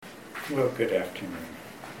Well, good afternoon.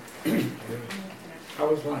 How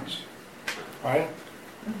was lunch? Quiet?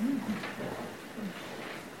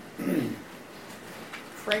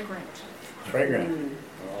 Fragrant. Fragrant?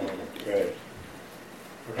 Oh, good.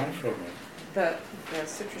 What kind of fragrant? The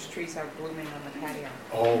citrus trees are blooming on the patio.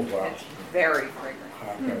 Oh, wow. It's very fragrant.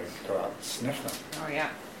 I'm going to go out and sniff them. Oh, yeah.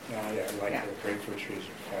 Yeah, I like Yeah. the grapefruit trees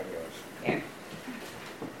are fabulous. Yeah.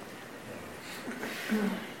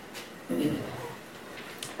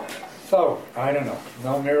 So, I don't know.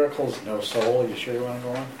 No miracles, no soul. You sure you want to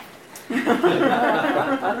go on?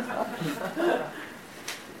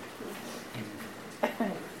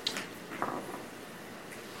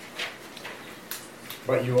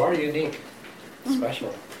 But you are unique,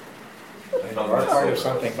 special. And you are part of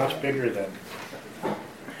something much bigger than you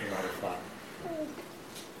might have thought.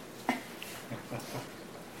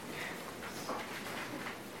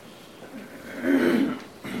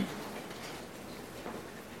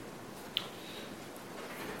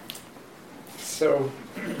 So,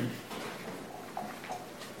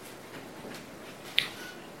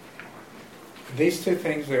 these two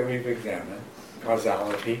things that we've examined,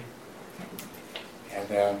 causality, and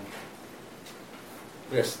then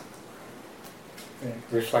this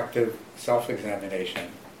reflective self-examination,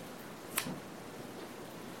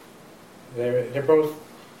 they're both,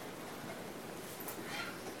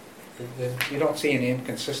 you don't see any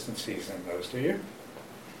inconsistencies in those, do you?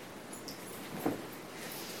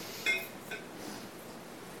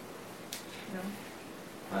 No?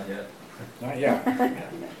 Not yet. Not yet.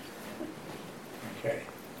 Okay.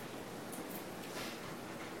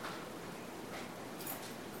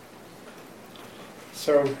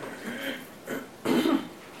 So,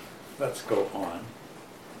 let's go on.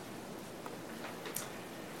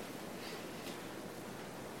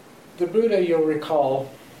 The Buddha, you'll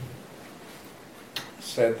recall,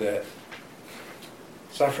 said that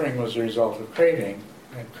suffering was a result of craving,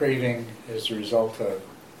 and craving is the result of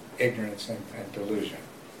ignorance and delusion.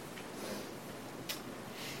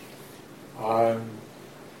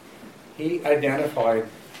 He identified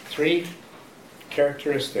three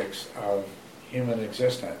characteristics of human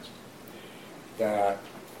existence that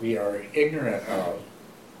we are ignorant of,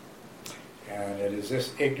 and it is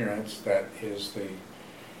this ignorance that is the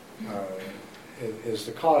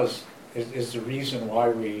cause, is the reason why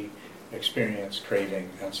we experience craving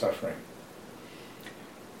and suffering.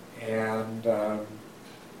 And I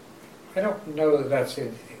don't know that that's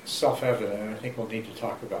self-evident. I think we'll need to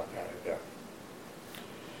talk about that a bit.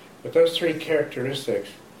 But those three characteristics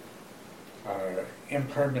are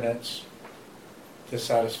impermanence,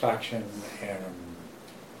 dissatisfaction, and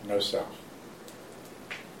no self.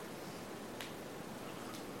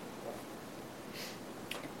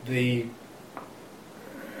 The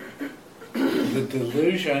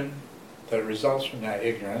delusion that results from that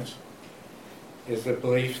ignorance is the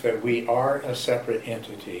belief that we are a separate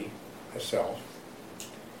entity, a self,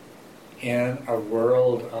 in a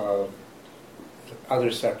world of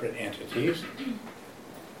other separate entities,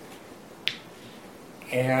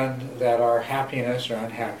 and that our happiness or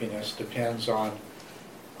unhappiness depends on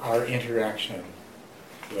our interaction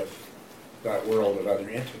with that world of other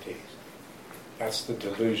entities. That's the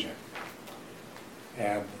delusion.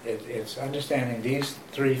 And it's understanding these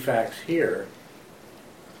three facts here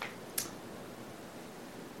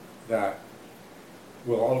that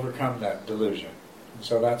will overcome that delusion. And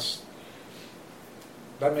so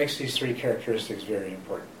that makes these three characteristics very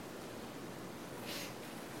important.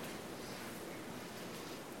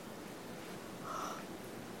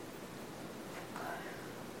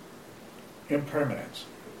 Impermanence.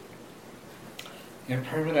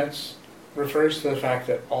 Impermanence refers to the fact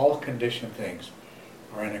that all conditioned things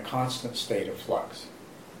are in a constant state of flux.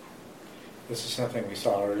 This is something we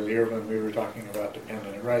saw earlier when we were talking about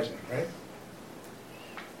dependent arising, right?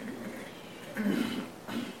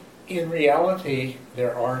 In reality,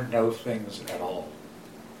 there are no things at all.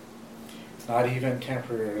 Not even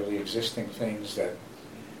temporarily existing things that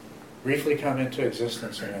briefly come into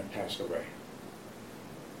existence and then pass away.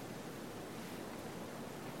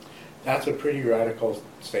 That's a pretty radical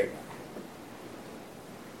statement.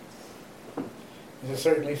 It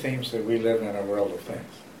certainly seems that we live in a world of things.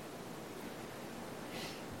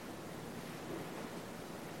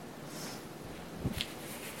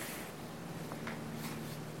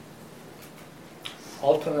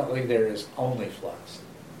 Ultimately, there is only flux.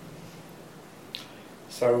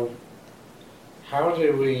 So, how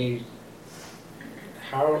can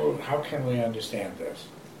we understand this?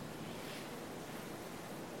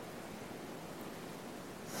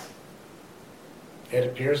 It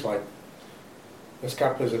appears like this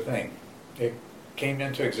cup is a thing. It came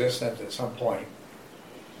into existence at some point.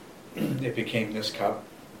 it became this cup.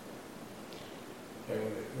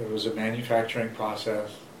 It was a manufacturing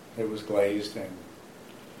process. It was glazed, and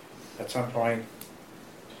at some point,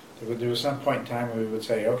 there was some point in time when we would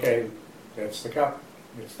say, okay, that's the cup.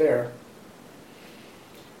 It's there.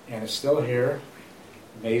 And it's still here.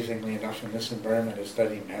 Amazingly enough, in this environment, it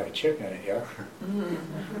doesn't even have a chip in it yet.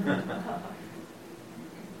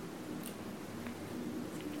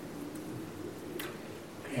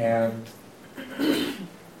 And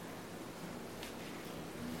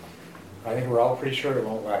I think we're all pretty sure it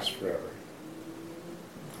won't last forever.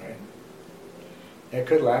 Right? It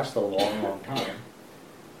could last a long, long time.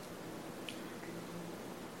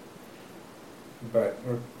 But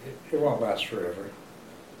it won't last forever.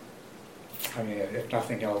 I mean, if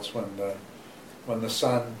nothing else, when the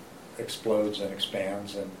sun explodes and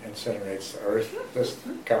expands and incinerates the earth, this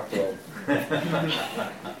cup will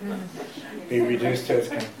be reduced to its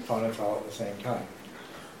components all at the same time.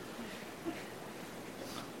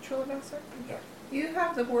 Culadasa? Yeah. You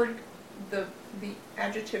have the word, the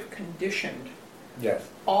adjective conditioned. Yes.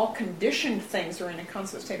 All conditioned things are in a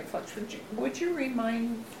constant state of flux. Would you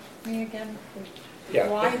remind me again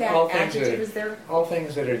why that adjective is there? All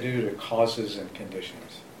things that are due to causes and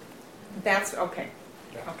conditions. That's okay.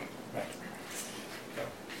 Yeah. Okay. Right.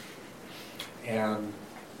 Yeah. And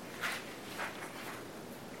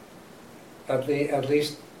at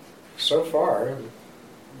least so far,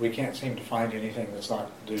 we can't seem to find anything that's not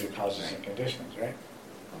due to causes and conditions, right?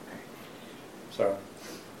 Okay. So,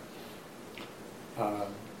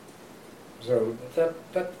 so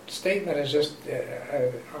that statement is just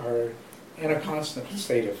are in a constant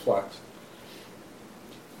state of flux.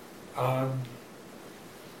 On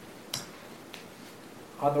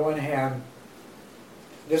the one hand,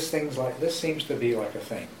 this seems to be like a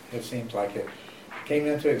thing. It seems like it came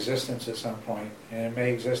into existence at some point, and it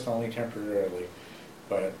may exist only temporarily.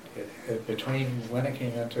 But between when it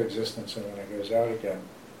came into existence and when it goes out again,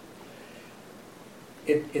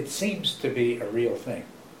 it seems to be a real thing,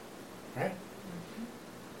 right? Mm-hmm.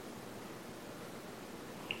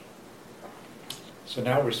 So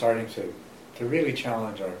now we're starting to really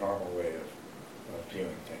challenge our normal way of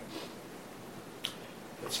viewing things.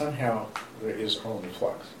 But somehow there is only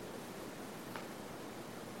flux.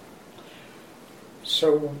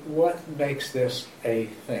 So what makes this a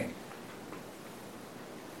thing?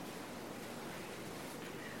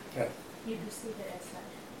 You perceive it as such.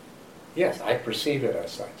 Yes, I perceive it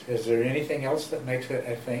as such. Is there anything else that makes it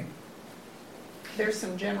a thing? There's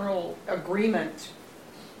some general agreement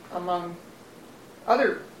among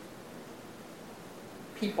other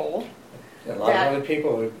people. A lot of other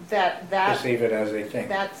people who that perceive it as a thing.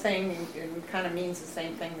 That thing kind of means the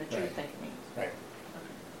same thing that you Right. think it means. Right.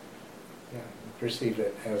 Okay. Yeah, perceive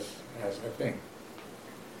it as a thing.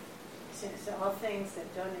 So all things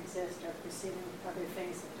that don't exist are perceiving other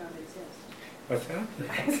things that don't exist. What's that?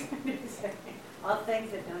 All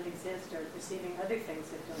things that don't exist are perceiving other things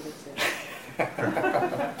that don't exist.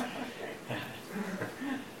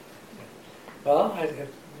 Well,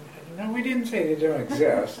 no, we didn't say they don't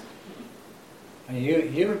exist. I mean,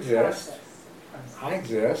 you exist, I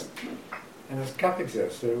exist, and this cup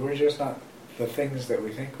exists. We're just not the things that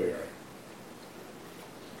we think we are.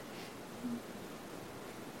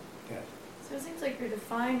 Yes. So it seems like you're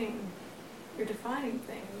defining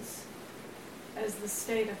things as the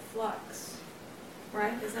state of flux,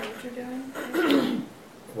 right? Is that what you're doing?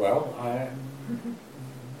 Well,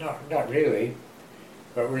 not really.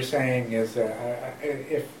 What we're saying is that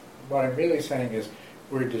what I'm really saying is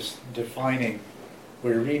we're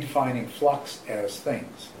redefining flux as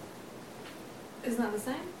things. Isn't that the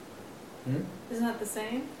same? Hmm? Isn't that the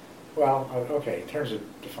same? Well, okay. In terms of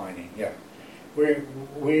defining, yeah, we're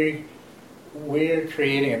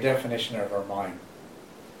creating a definition of our mind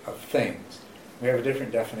of things. We have a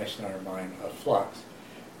different definition in our mind of flux,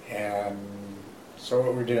 and so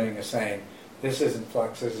what we're doing is saying this isn't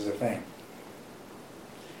flux. This is a thing.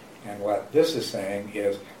 And what this is saying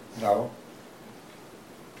is, no,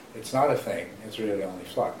 it's not a thing, it's really only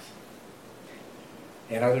flux.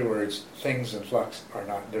 In other words, things and flux are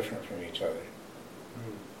not different from each other.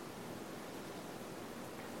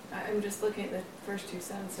 I'm just looking at the first two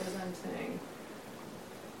sentences. I'm saying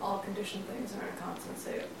all conditioned things are in a constant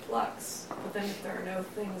state of flux. But then if there are no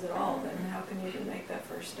things at all, then how can you even make that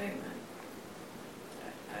first statement?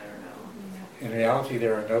 I don't know. In reality,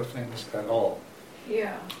 there are no things at all.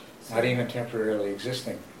 Yeah. Not even temporarily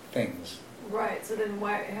existing things. Right, so then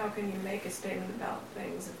how can you make a statement about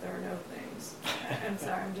things if there are no things? I'm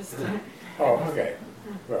sorry, I'm just... Oh, okay.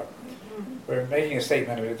 Well, we're making a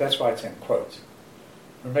statement, that's why it's in quotes.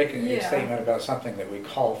 We're making a statement about something that we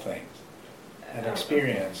call things. an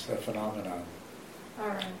experience, a phenomenon. All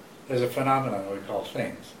right. There's a phenomenon we call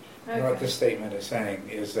things. Okay. And what this statement is saying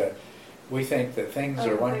is that we think that things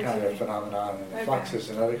are one things kind are- of phenomenon and the Okay. flux is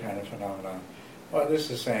another kind of phenomenon. What this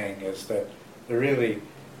is saying is that they're really,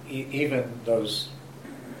 even those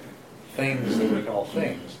things that we call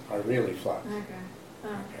things are really flux. Okay. Oh.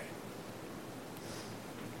 Okay.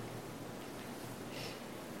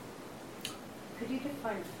 Could you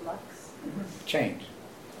define flux? Change.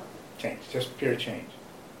 Change, just pure change.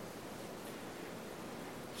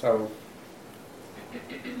 So,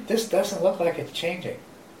 this doesn't look like it's changing.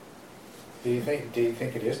 Do you think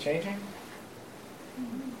it is changing?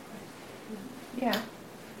 Yeah.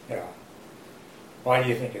 Yeah. Why do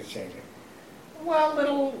you think it's changing? Well,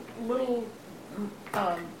 little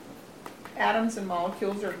atoms and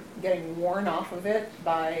molecules are getting worn off of it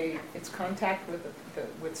by its contact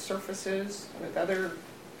with surfaces, with other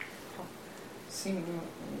seeming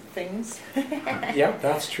things. Yep,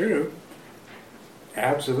 that's true.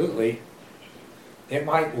 Absolutely. It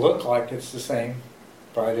might look like it's the same,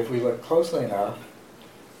 but if we look closely enough,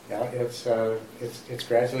 yeah, it's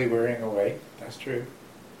gradually wearing away. That's true.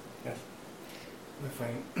 Yes.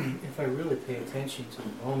 If I really pay attention to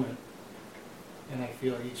the moment, and I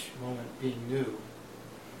feel each moment being new,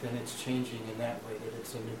 then it's changing in that way, that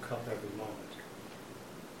it's a new cup every moment.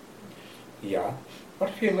 Yeah. What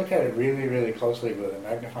if you look at it really, really closely with a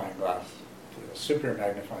magnifying glass, a super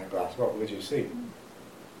magnifying glass? What would you see?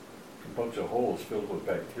 A bunch of holes filled with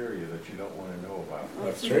bacteria that you don't want to know about.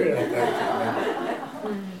 That's true.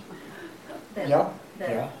 Yeah.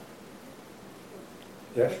 Yeah.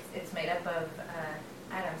 Yes. It's made up of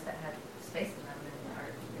atoms that have space in them,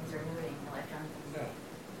 and things are moving, electrons. Yeah.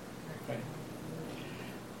 Okay.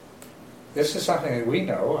 This is something that we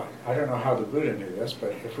know. I don't know how the Buddha knew this,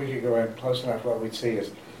 but if we could go in close enough, what we'd see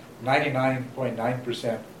is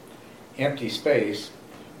 99.9% empty space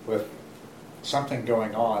with something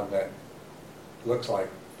going on that looks like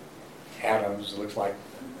atoms, looks like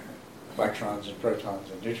electrons and protons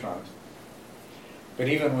and neutrons. But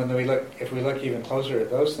even when we look, if we look even closer at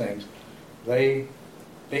those things, they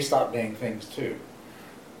stop being things too.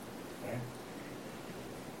 Right?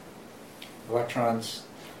 Electrons,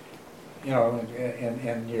 you know,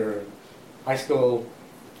 in your high school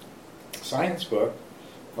science book,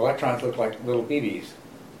 electrons look like little BBs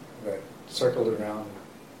that circled around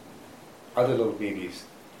other little BBs.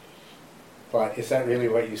 But is that really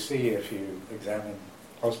what you see if you examine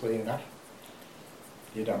closely enough?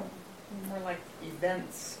 You don't. More like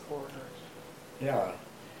events or... Yeah.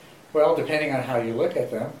 Well, depending on how you look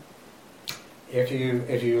at them, if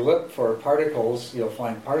you look for particles, you'll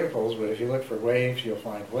find particles, but if you look for waves, you'll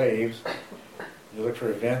find waves. If you look for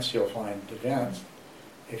events, you'll find events.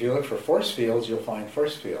 If you look for force fields, you'll find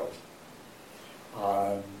force fields.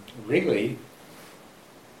 Really,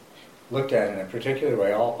 looked at in a particular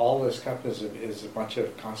way, all this cup is a bunch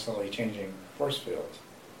of constantly changing force fields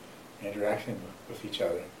interacting with each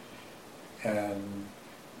other.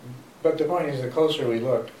 But the point is, the closer we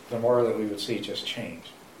look, the more that we would see just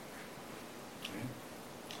change. Okay?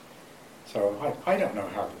 So I don't know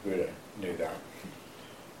how the Buddha knew that.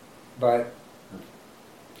 But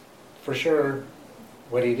for sure,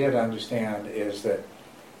 what he did understand is that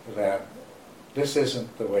this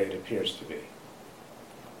isn't the way it appears to be.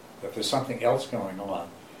 That there's something else going on.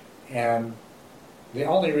 And the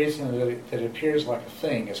only reason that it appears like a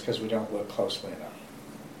thing is because we don't look closely enough.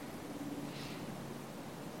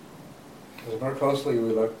 The more closely we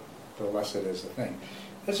look, the less it is a thing.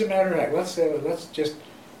 As a matter of fact, let's just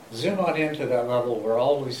zoom on into that level where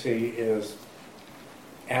all we see is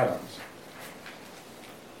atoms.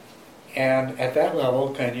 And at that level,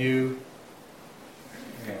 can you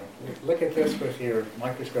look at this with your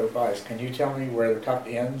microscope eyes? Can you tell me where the cup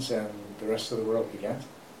ends and the rest of the world begins?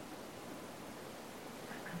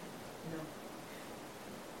 No.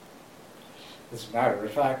 As a matter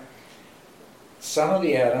of fact, some of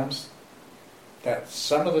the atoms that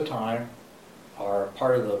some of the time are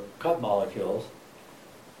part of the cup molecules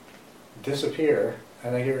disappear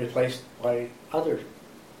and they get replaced by other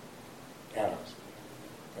atoms.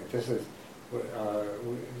 Like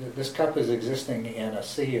this cup is existing in a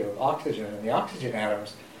sea of oxygen, and the oxygen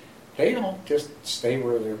atoms, they don't just stay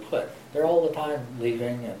where they're put. They're all the time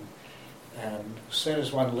leaving, and as soon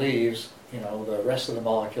as one leaves, the rest of the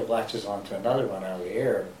molecule latches onto another one out of the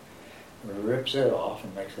air and rips it off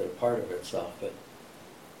and makes it a part of itself. But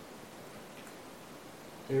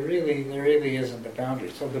there really isn't a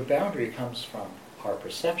boundary. So the boundary comes from our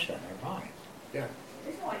perception, our mind. Yeah.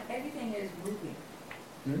 It's like everything is moving.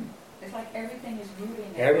 Hmm? It's like everything is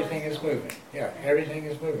moving. Everything is moving. Yeah, everything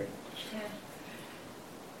is moving. Yeah.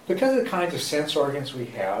 Because of the kinds of sense organs we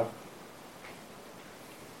have,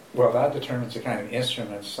 well, that determines the kind of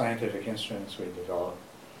instruments, scientific instruments we develop.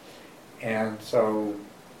 And so,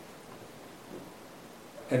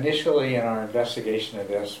 initially in our investigation of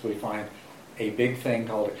this, we find a big thing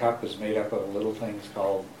called a cup is made up of little things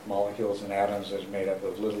called molecules, and atoms is made up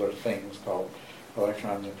of littler things called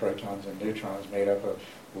electrons and protons, and neutrons made up of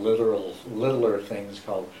littler things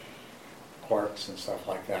called quarks and stuff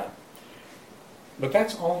like that. But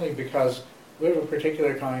that's only because we have a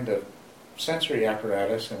particular kind of sensory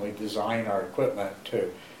apparatus, and we design our equipment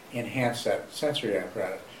to enhance that sensory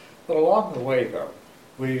apparatus. But along the way, though,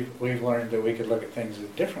 we've learned that we could look at things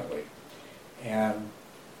differently. And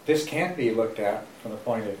this can be looked at from the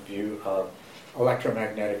point of view of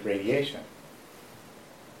electromagnetic radiation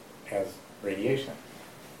as radiation.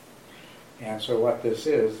 And so what this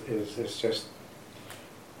is it's just,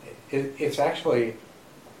 it's actually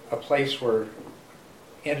a place where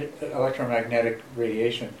electromagnetic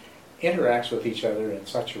radiation interacts with each other in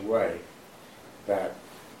such a way that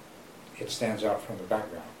it stands out from the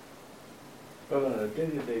background. But on a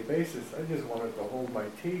day-to-day basis, I just wanted to hold my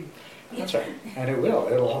tea. That's right, and it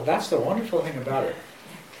will. That's the wonderful thing about it.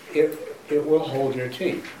 It will hold your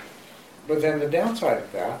tea. But then the downside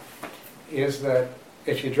of that is that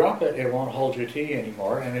if you drop it, it won't hold your tea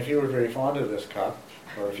anymore. And if you were very fond of this cup,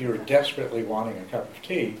 or if you were desperately wanting a cup of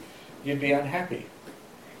tea, you'd be unhappy.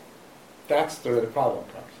 That's where the problem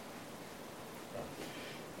comes.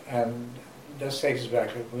 And this takes us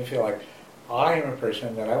back to, we feel like, I am a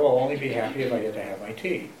person that I will only be happy if I get to have my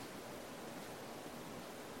tea.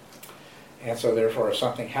 And so therefore, if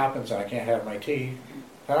something happens and I can't have my tea,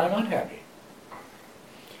 then I'm unhappy.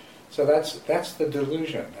 So that's the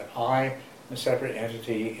delusion, that I am a separate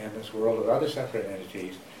entity in this world of other separate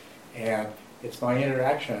entities, and it's my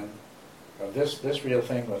interaction of this real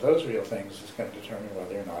thing with those real things is going to determine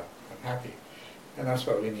whether or not I'm happy. And that's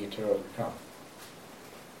what we need to overcome.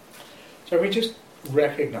 So we just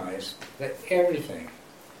recognize that everything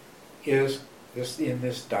is in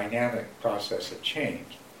this dynamic process of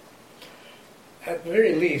change. At the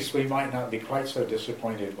very least, we might not be quite so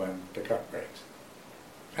disappointed when the cup breaks.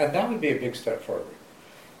 And that would be a big step forward.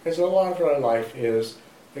 Because a lot of our life is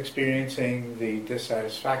experiencing the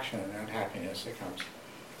dissatisfaction and unhappiness that comes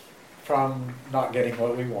from not getting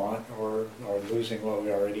what we want or losing what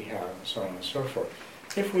we already have, and so on and so forth.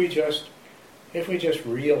 If we just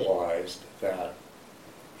realized that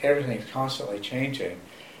everything's constantly changing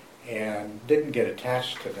and didn't get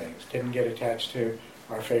attached to things, didn't get attached to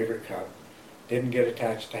our favorite cup, didn't get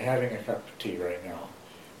attached to having a cup of tea right now,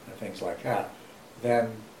 and things like that,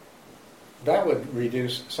 then that would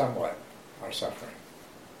reduce somewhat our suffering.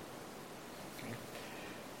 Okay?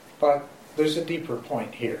 But there's a deeper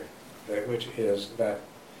point here, which is that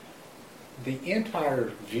the entire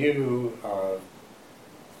view of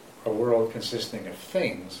a world consisting of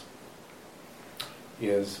things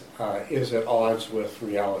is at odds with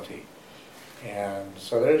reality. And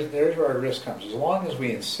so there's where our risk comes. As long as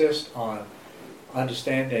we insist on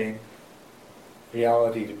understanding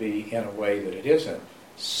reality to be in a way that it isn't,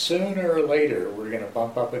 sooner or later we're going to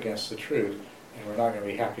bump up against the truth, and we're not going to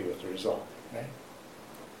be happy with the result. Right?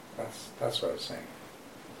 That's what it's saying.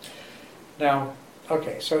 Now,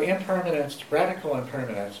 okay, so impermanence, radical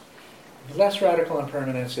impermanence. Less radical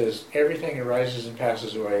impermanence is everything arises and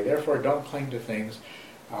passes away. Therefore, don't cling to things,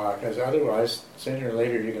 because otherwise, sooner or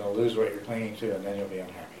later, you're going to lose what you're clinging to, and then you'll be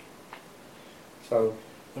unhappy. So,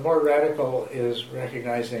 the more radical is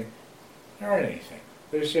recognizing there aren't anything.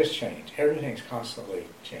 There's just change. Everything's constantly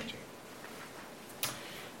changing.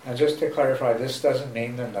 And just to clarify, this doesn't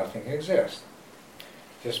mean that nothing exists.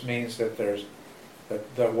 It just means that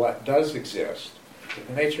that what does exist, that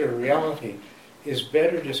the nature of reality, is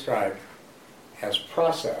better described as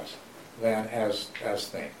process than as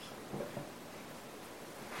things.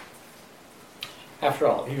 After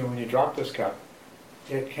all, even when you drop this cup,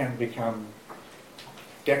 it can become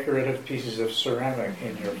decorative pieces of ceramic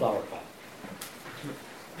in your flower pot.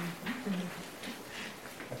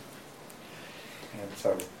 And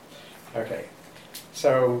so, okay,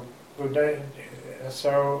 so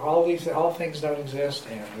all things don't exist,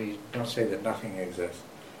 and we don't say that nothing exists.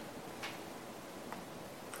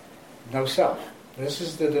 No self. This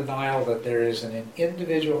is the denial that there is an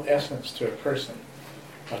individual essence to a person,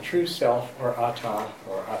 a true self, or atta,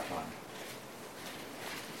 or atman.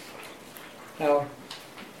 Now,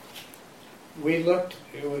 we looked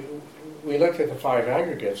at the five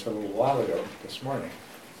aggregates a little while ago this morning,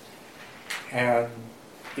 and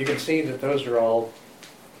you can see that those are all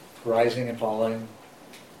rising and falling,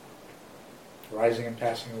 rising and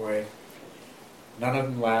passing away. None of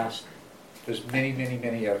them last. There's many, many,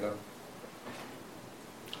 many of them.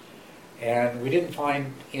 And we didn't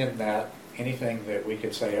find in that anything that we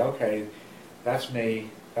could say, okay, that's me,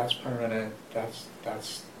 that's permanent, that's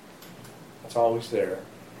always there.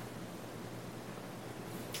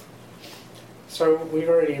 So we've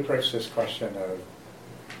already approached this question of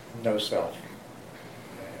no self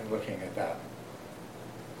and looking at that.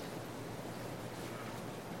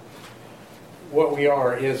 What we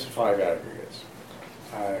are is 5 aggregates,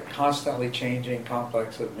 constantly changing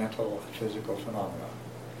complex of mental and physical phenomena.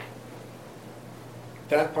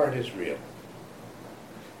 That part is real.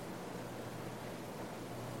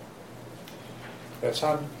 That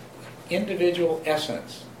some individual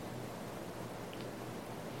essence,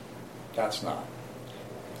 that's not.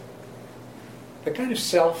 The kind of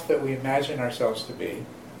self that we imagine ourselves to be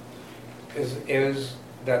is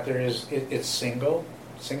that it's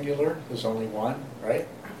singular, there's only one, right?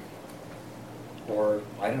 Or,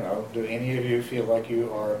 I don't know, do any of you feel like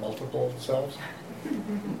you are multiple selves?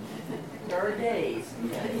 There are days.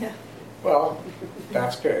 Yeah. Well,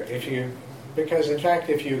 that's good. Because in fact,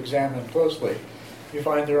 if you examine closely, you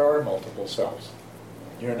find there are multiple selves.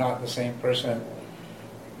 You're not the same person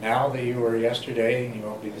now that you were yesterday, and you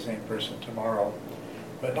won't be the same person tomorrow.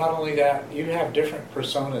 But not only that, you have different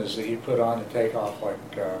personas that you put on and take off, like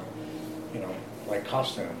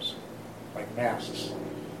costumes, like masks,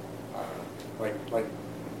 like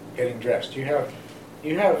getting dressed. You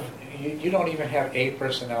don't even have a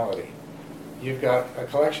personality. You've got a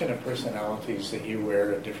collection of personalities that you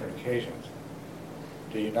wear at different occasions.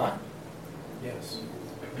 Do you not? Yes.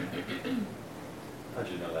 How'd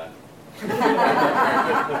you know that?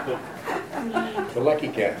 The lucky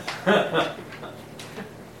guess.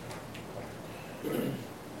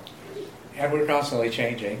 And we're constantly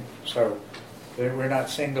changing, so we're not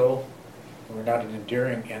single, we're not an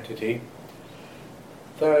enduring entity.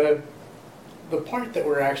 The part that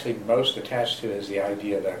we're actually most attached to is the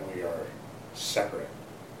idea that we are separate.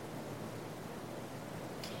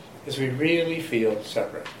 Is we really feel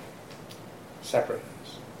separateness.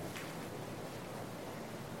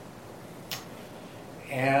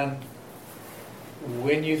 And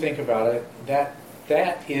when you think about it, that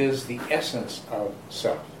is the essence of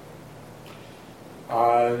self.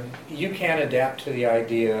 You can adapt to the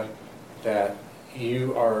idea that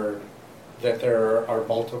there are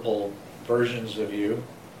multiple versions of you,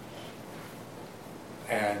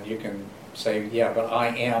 and you can say, yeah, but I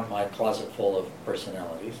am my closet full of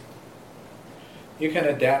personalities. You can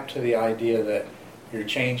adapt to the idea that you're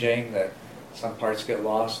changing, that some parts get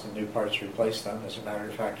lost and new parts replace them. As a matter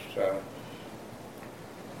of fact,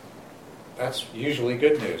 that's usually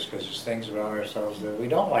good news, because there's things about ourselves that we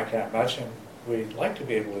don't like that much, and we'd like to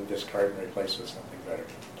be able to discard and replace with something better.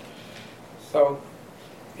 So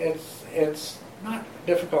it's not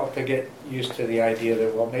difficult to get used to the idea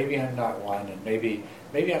that, well, maybe I'm not one, and maybe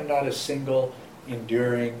I'm not a single,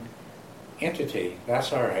 enduring entity.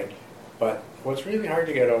 That's all right. But what's really hard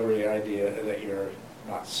to get over the idea that you're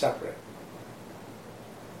not separate.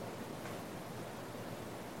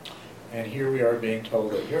 And here we are being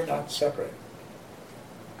told that you're not separate.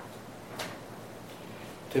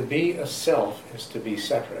 To be a self is to be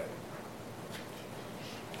separate.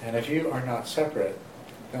 And if you are not separate,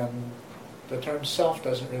 then the term self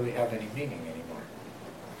doesn't really have any meaning anymore.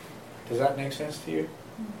 Does that make sense to you?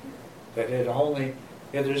 Mm-hmm. That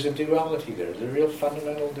there's a duality there. There's a real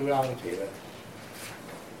fundamental duality that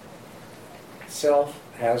self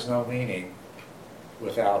has no meaning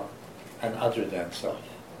without an other than self.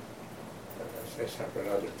 A separate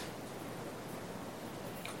other.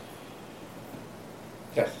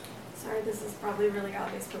 Yes? Sorry, this is probably really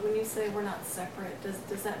obvious, but when you say we're not separate,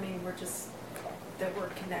 does that mean that we're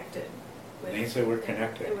connected? It means that we're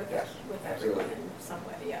connected, with yes. With Absolutely. everyone in some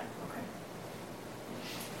way, yeah, okay.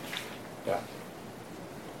 Yeah.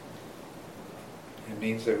 It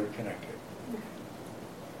means that we're connected.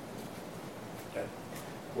 Okay. Yeah.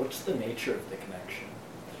 What's the nature of the connection?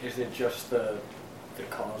 Is it just the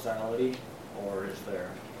causality, or is there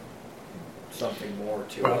something more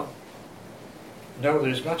to it? No,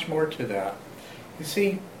 there's much more to that. You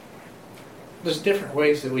see, there's different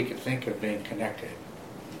ways that we could think of being connected.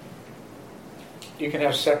 You can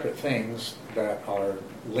have separate things that are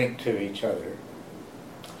linked to each other.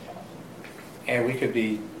 And we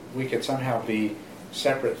could somehow be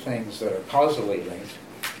separate things that are causally linked.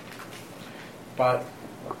 But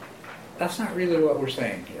that's not really what we're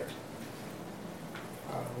saying here.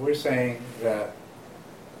 We're saying that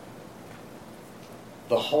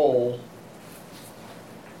the whole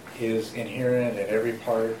is inherent in every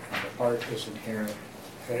part, and the part is inherent,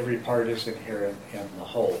 every part is inherent in the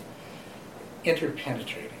whole,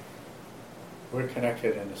 interpenetrating. We're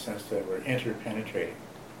connected in the sense that we're interpenetrating.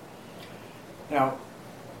 Now,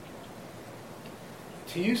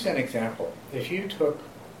 to use an example, if you took,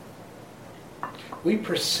 we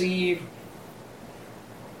perceive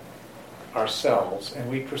ourselves and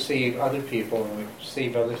we perceive other people and we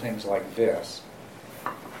perceive other things like this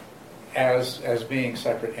as being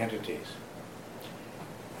separate entities.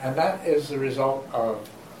 And that is the result of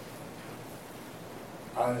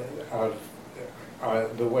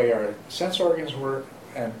the way our sense organs work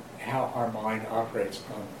and how our mind operates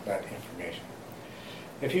on that information.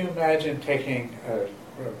 If you imagine taking,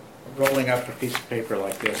 rolling up a piece of paper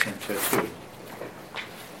like this into two,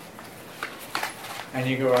 and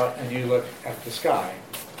you go out and you look at the sky,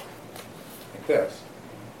 like this,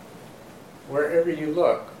 wherever you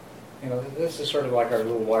look, you know, this is sort of like our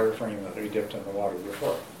little wireframe that we dipped in the water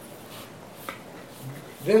before.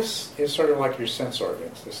 This is sort of like your sense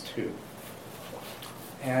organs, this tube.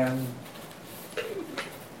 And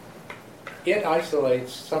it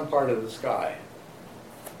isolates some part of the sky.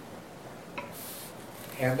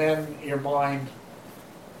 And then your mind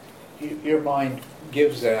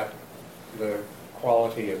gives that the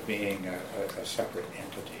quality of being a separate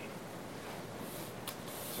entity.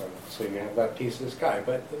 So you have that piece of the sky.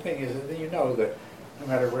 But the thing is that you know that no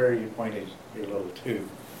matter where you pointed your little tube,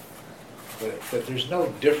 that there's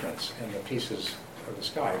no difference in the pieces of the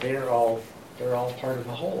sky. They're all part of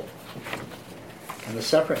the whole. And the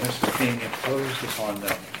separateness is being imposed upon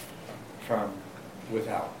them from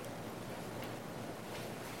without.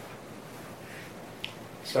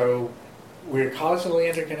 So we're causally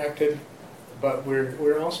interconnected, but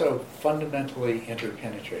we're also fundamentally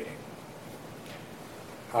interpenetrating.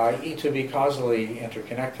 To be causally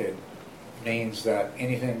interconnected means that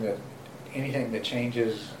anything that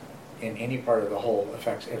changes in any part of the whole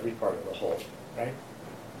affects every part of the whole, right?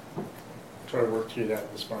 Sort of worked through that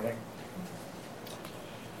this morning.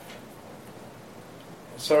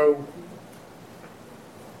 So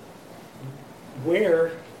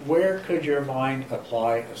where could your mind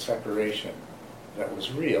apply a separation that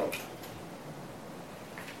was real?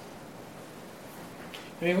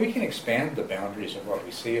 I mean, we can expand the boundaries of what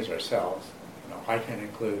we see as ourselves. You know, I can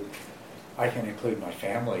include my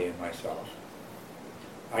family in myself.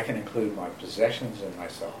 I can include my possessions in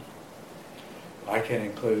myself. I can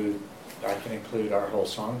include our whole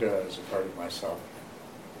Sangha as a part of myself.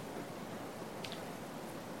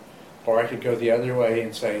 Or I could go the other way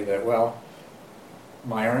and say that, well,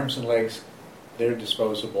 my arms and legs, they're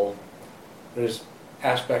disposable. There's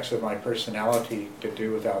aspects of my personality to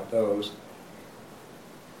do without those.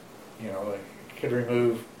 You know, I could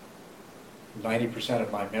remove 90%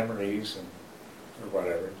 of my memories or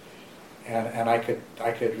whatever. And I could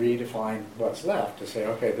redefine what's left to say,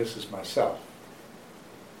 okay, this is myself.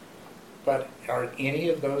 But are any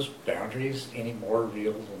of those boundaries any more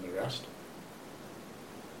real than the rest?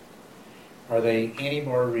 Are they any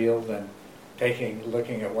more real than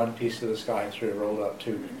looking at one piece of the sky through a rolled up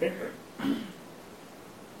tube of paper?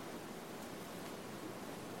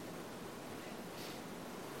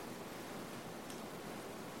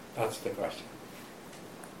 That's the question.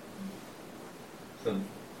 So,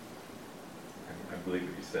 I believe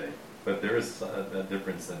what you say, but there is a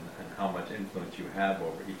difference in how much influence you have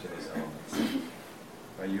over each of those elements.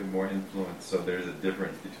 Right? You have more influence, so there's a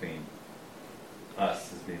difference between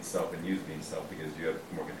us as being self and you as being self, because you have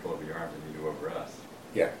more control over your arms than you do over us.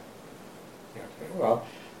 Yeah. Well,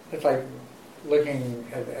 it's like looking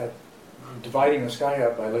at dividing the sky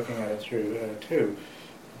up by looking at it through two.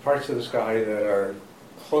 Parts of the sky that are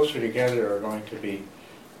closer together are going to be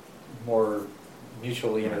more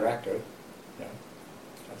mutually interactive. Yeah,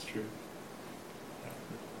 that's true.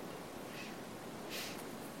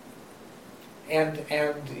 Yeah.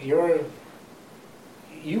 And you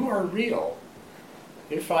are real.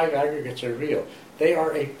 Your five aggregates are real. They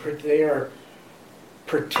are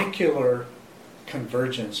particular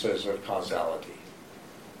convergences of causality,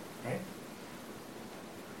 right?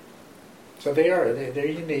 So they're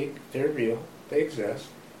unique. They're real. They exist.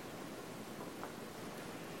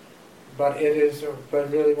 But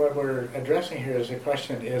really what we're addressing here is the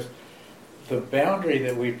question is the boundary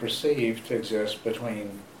that we perceive to exist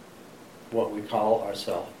between what we call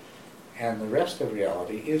ourself and the rest of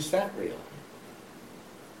reality, is that real?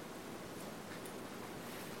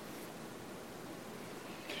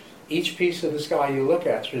 Each piece of the sky you look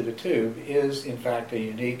at through the tube is in fact a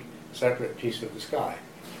unique, separate piece of the sky.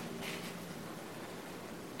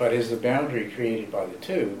 But is the boundary created by the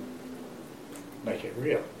tube make it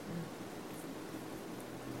real?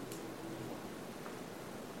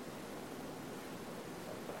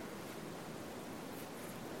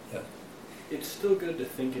 It's still good to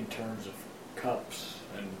think in terms of cups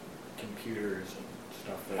and computers and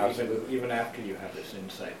stuff. That Absolutely. Even after you have this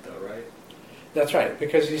insight, though, right? That's right,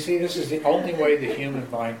 because you see, this is the only way the human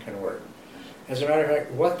mind can work. As a matter of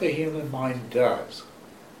fact, what the human mind does,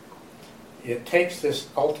 it takes this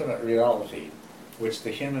ultimate reality, which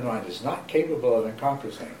the human mind is not capable of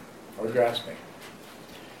encompassing or grasping,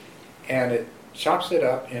 and it chops it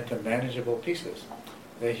up into manageable pieces.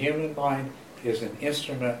 The human mind is an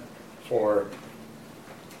instrument for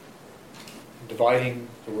dividing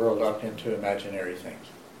the world up into imaginary things.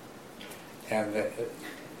 And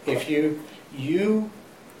if you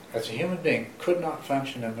as a human being could not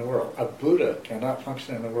function in the world, a Buddha cannot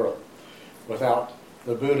function in the world without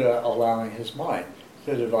the Buddha allowing his mind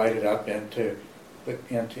to divide it up into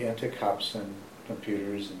cups and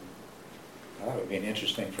computers, and that would be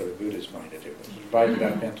interesting for the Buddha's mind to do, divide it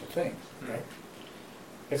up into things, right?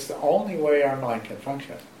 It's the only way our mind can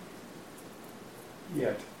function.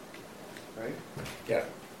 Yet, right? Yeah.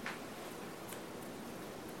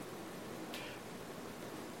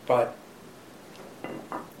 But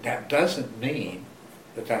that doesn't mean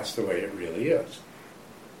that that's the way it really is.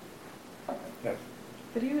 Yeah.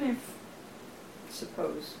 But even if,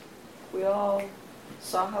 suppose, we all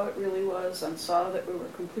saw how it really was and saw that we were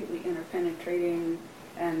completely interpenetrating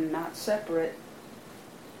and not separate,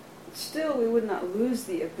 still we would not lose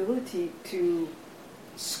the ability to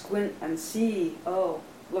squint and see, oh,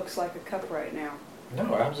 looks like a cup right now.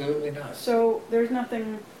 No, absolutely not. So there's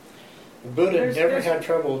nothing... The Buddha never had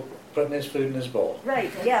trouble putting his food in his bowl.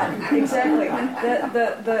 Right, yeah, exactly.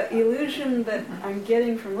 The illusion that I'm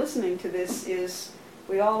getting from listening to this is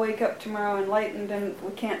we all wake up tomorrow enlightened and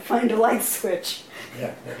we can't find a light switch.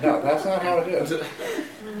 Yeah, no, that's not how it is.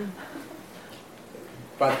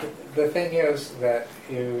 But the thing is that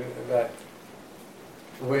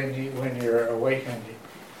when you're awakened,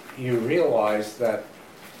 you realize that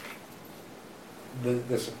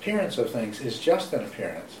this appearance of things is just an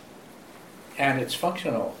appearance, and it's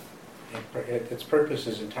functional. Its purpose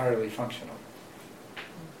is entirely functional.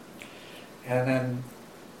 And then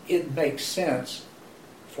it makes sense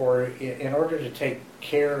in order to take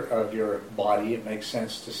care of your body, it makes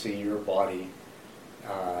sense to see your body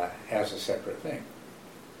as a separate thing.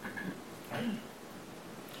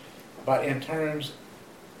 But in terms,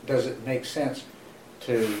 does it make sense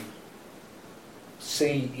to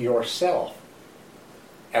see yourself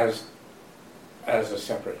as a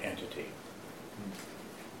separate entity?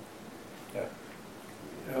 Yeah.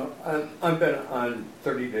 You know, I've been on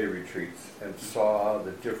 30-day retreats and saw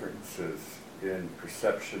the differences in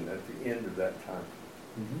perception at the end of that time.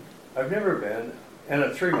 Mm-hmm. I've never been in a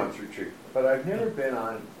 3-month retreat, but I've never been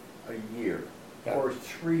on a year or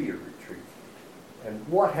 3-year retreat. And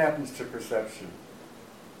what happens to perception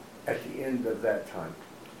at the end of that time?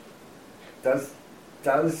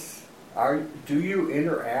 Do you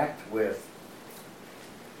interact with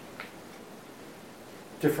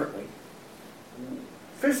differently,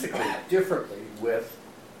 physically differently with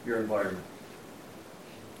your environment?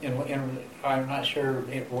 And I'm not sure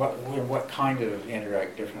what kind of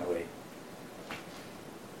interact differently.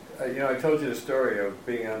 I told you the story of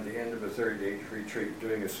being on the end of a 30-day retreat,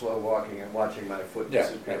 doing a slow walking and watching my foot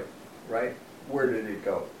disappear. Right? Where did it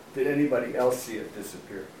go? Did anybody else see it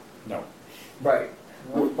disappear? No. Right.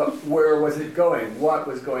 But where was it going? What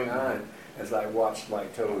was going on as I watched my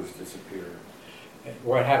toes disappear?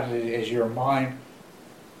 What happens is your mind,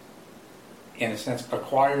 in a sense,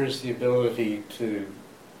 acquires the ability to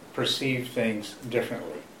perceive things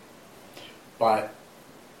differently. But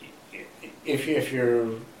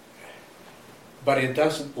but it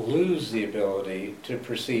doesn't lose the ability to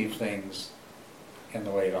perceive things in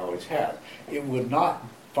the way it always has. It would not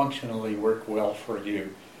functionally work well for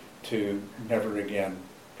you to never again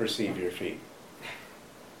perceive your feet.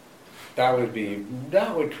 That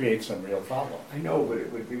would create some real problem. I know, but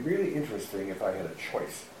it would be really interesting if I had a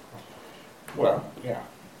choice. Well, yeah.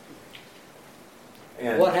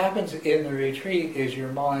 And what happens in the retreat is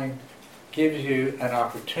your mind gives you an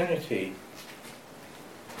opportunity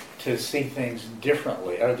to see things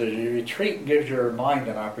differently. Or the retreat gives your mind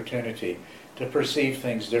an opportunity to perceive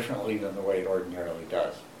things differently than the way it ordinarily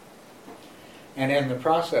does. And in the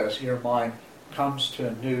process, your mind comes to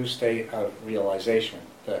a new state of realization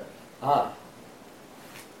that,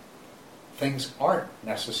 things aren't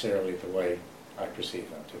necessarily the way I perceive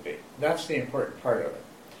them to be. That's the important part of it.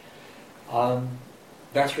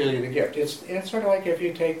 That's really the gift. It's sort of like if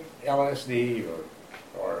you take LSD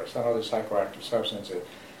or some other psychoactive substance, it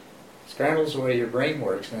scrambles the way your brain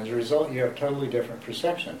works, and as a result you have totally different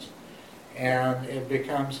perceptions. And it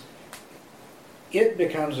becomes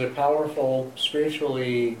a powerful,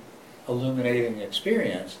 spiritually illuminating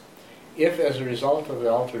experience, if as a result of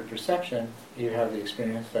the altered perception, you have the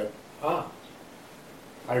experience that,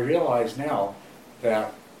 I realize now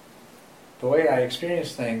that the way I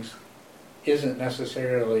experience things isn't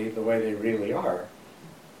necessarily the way they really are,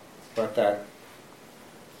 but that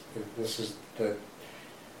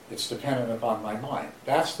it's dependent upon my mind.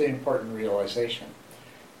 That's the important realization.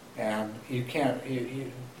 And you can't,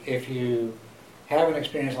 if you have an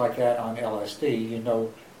experience like that on LSD, you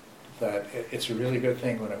know that it's a really good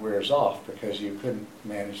thing when it wears off, because you couldn't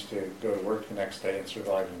manage to go to work the next day and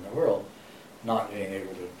survive in the world, not being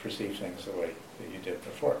able to perceive things the way that you did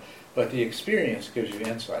before. But the experience gives you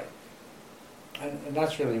insight. And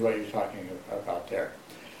that's really what you're talking about there.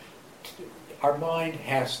 Our mind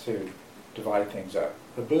has to divide things up.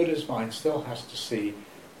 The Buddha's mind still has to see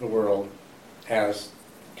the world as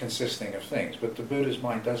consisting of things, but the Buddha's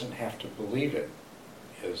mind doesn't have to believe it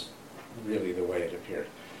is really the way it appears.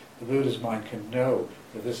 The Buddha's mind can know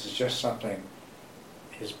that this is just something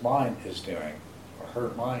his mind is doing, or her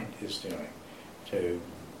mind is doing, to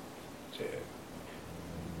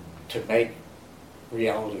make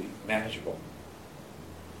reality manageable.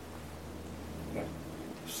 Yeah.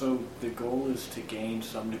 So the goal is to gain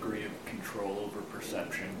some degree of control over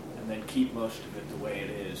perception, and then keep most of it the way it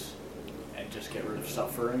is, and just get rid of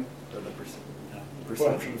suffering, or the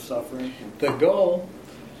perception of suffering? The goal,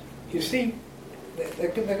 you see,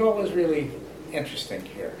 the goal is really interesting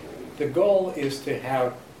here. The goal is to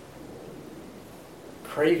have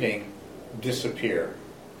craving disappear.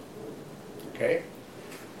 Okay?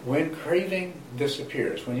 When craving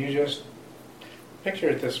disappears, when you just picture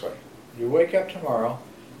it this way, you wake up tomorrow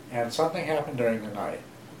and something happened during the night,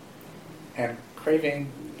 and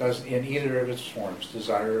craving does, in either of its forms,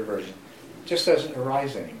 desire or aversion, just doesn't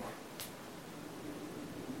arise anymore.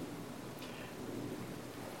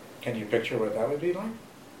 Can you picture what that would be like?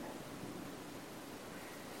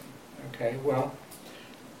 Okay, well,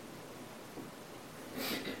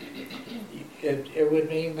 it would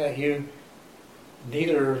mean that you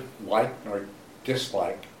neither like nor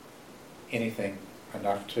dislike anything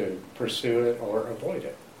enough to pursue it or avoid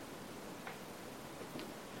it.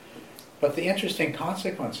 But the interesting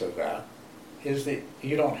consequence of that is that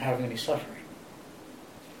you don't have any suffering.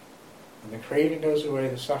 When the craving goes away,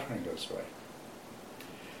 the suffering goes away.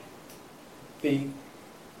 The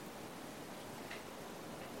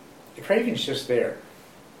craving's just there.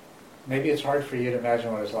 Maybe it's hard for you to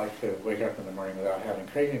imagine what it's like to wake up in the morning without having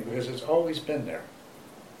craving, because it's always been there,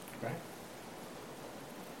 right?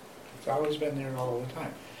 It's always been there all the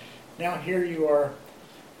time. Now here you are,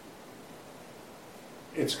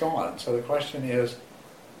 it's gone. So the question is,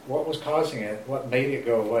 what was causing it? What made it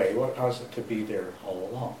go away? What caused it to be there all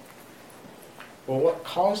along? Well, what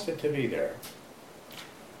caused it to be there,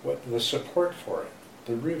 what the support for it,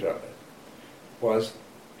 the root of it, was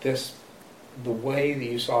the way that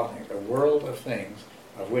you saw things, a world of things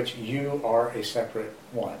of which you are a separate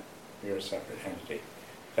one. You're a separate entity.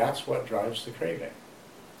 That's what drives the craving.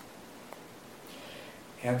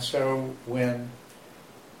 And so when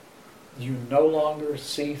you no longer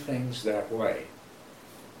see things that way,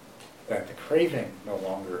 that the craving no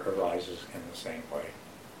longer arises in the same way,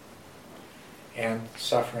 and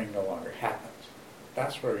suffering no longer happens.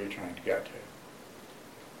 That's where you're trying to get to.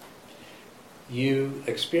 You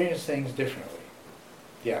experience things differently.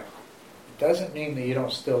 Yeah. It doesn't mean that you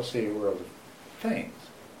don't still see a world of things,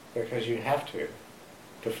 because you have to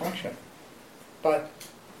function. But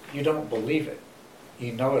you don't believe it.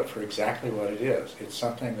 You know it for exactly what it is. It's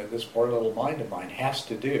something that this poor little mind of mine has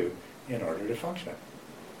to do in order to function.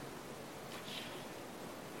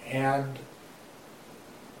 And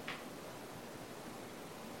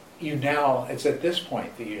it's at this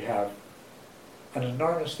point that you have an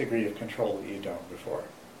enormous degree of control that you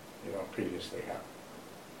don't previously have.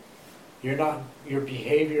 Your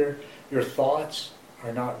behavior, your thoughts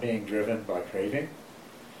are not being driven by craving.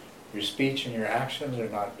 Your speech and your actions are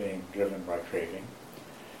not being driven by craving.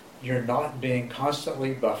 You're not being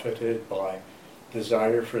constantly buffeted by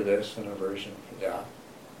desire for this and aversion for that.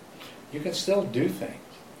 You can still do things.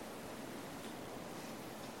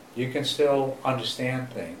 You can still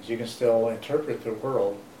understand things. You can still interpret the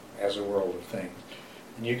world as a world of things.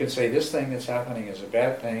 And you can say this thing that's happening is a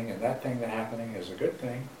bad thing, and that thing that's happening is a good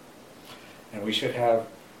thing. And we should have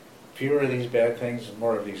fewer of these bad things and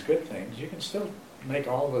more of these good things. You can still make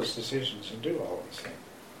all those decisions and do all these things.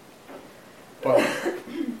 But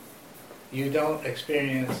you don't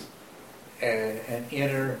experience an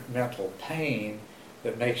inner mental pain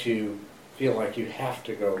that makes you feel like you have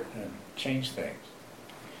to go and change things.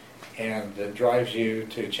 And that drives you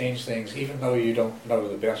to change things even though you don't know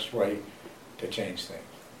the best way to change things.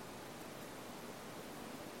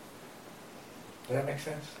 Does that make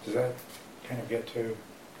sense? Does that kind of get to?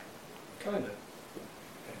 Kind of.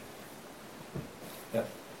 Yeah.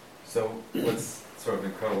 So what's sort of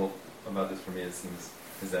incredible about this for me, it seems,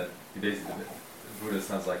 is that you basically, the Buddha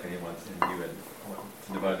sounds like and he wants in you and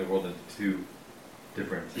to divide the world into two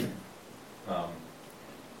different things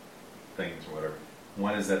or whatever.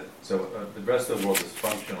 One is that the rest of the world is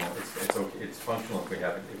functional. It's okay. It's functional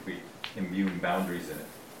if we imbue boundaries in it.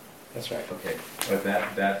 That's right. Okay, but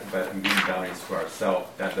imbuing boundaries for ourselves,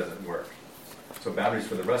 that doesn't work. So boundaries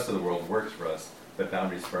for the rest of the world works for us, but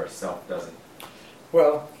boundaries for ourselves doesn't.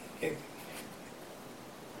 Well,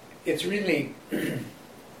 it's really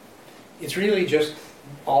just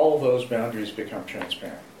all those boundaries become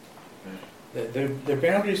transparent. Right. The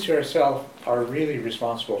boundaries to ourselves are really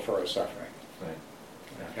responsible for our suffering. Right.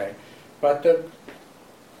 Okay, but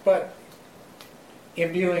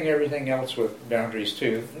imbuing everything else with boundaries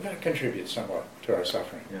too, that contributes somewhat to our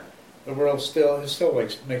suffering. Yeah. The world still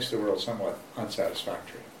makes the world somewhat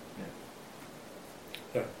unsatisfactory.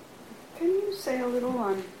 Yeah. Can you say a little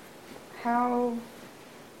on how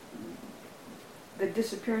the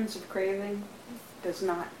disappearance of craving does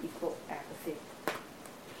not equal apathy?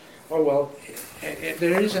 Oh, well,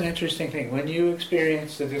 there is an interesting thing. When you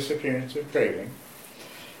experience the disappearance of craving,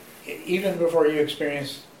 even before you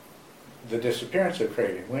experience the disappearance of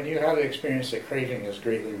craving, when you have the experience that craving is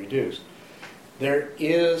greatly reduced, there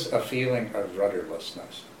is a feeling of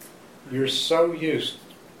rudderlessness. You're so used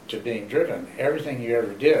to being driven. Everything you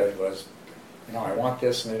ever did was, I want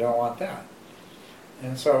this and I don't want that.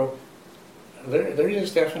 And so there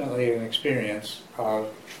is definitely an experience of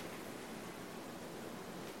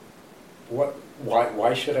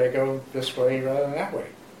why should I go this way rather than that way?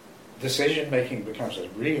 Decision making becomes a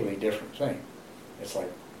really different thing. It's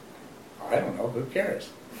like, I don't know, who cares?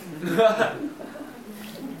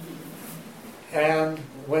 And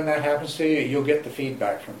when that happens to you, you'll get the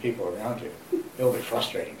feedback from people around you. It'll be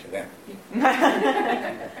frustrating to them.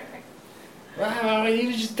 Well,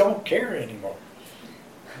 you just don't care anymore.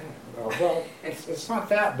 Well, it's not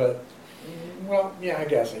that, but, well, yeah, I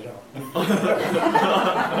guess I don't.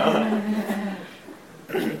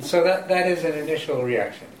 So that is an initial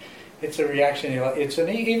reaction. It's a reaction,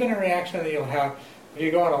 even a reaction that you'll have if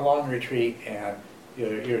you go on a long retreat and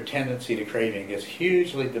your tendency to craving gets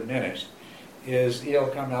hugely diminished, is you'll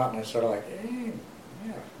come out and it's sort of like, hey,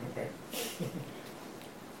 yeah, okay.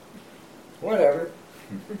 Whatever.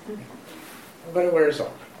 But it wears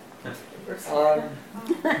off.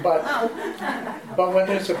 But when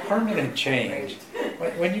there's a permanent change,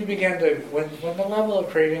 when you begin to, when the level of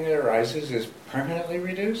craving that arises is permanently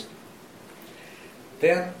reduced,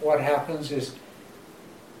 then what happens is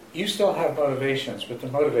you still have motivations, but the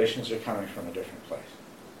motivations are coming from a different place.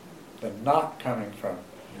 They're not coming from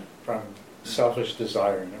selfish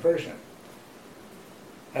desire and aversion.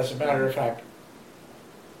 As a matter of fact,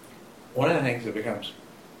 one of the things that becomes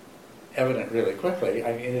evident really quickly,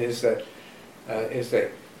 is that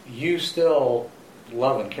you still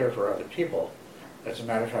love and care for other people. As a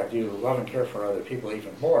matter of fact, you love and care for other people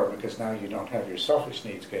even more because now you don't have your selfish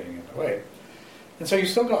needs getting in the way. And so you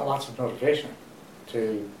still got lots of motivation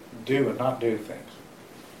to do and not do things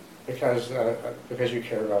because you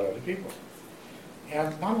care about other people.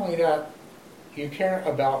 And not only that, you care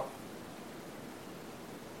about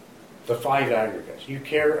the 5 aggregates. You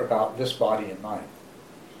care about this body and mind.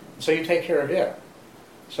 So you take care of it.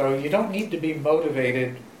 So you don't need to be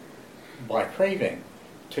motivated by craving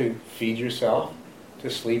to feed yourself, to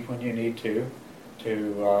sleep when you need to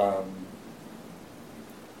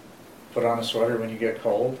put on a sweater when you get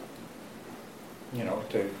cold,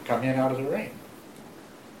 to come in out of the rain.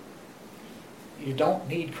 You don't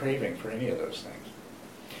need craving for any of those things.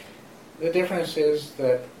 The difference is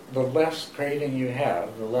that the less craving you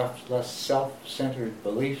have, the less self-centered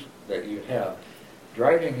belief that you have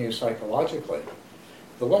driving you psychologically,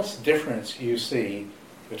 the less difference you see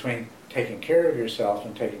between taking care of yourself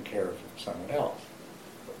and taking care of someone else.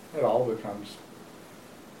 It all becomes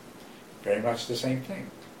very much the same thing.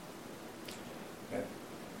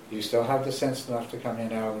 You still have the sense enough to come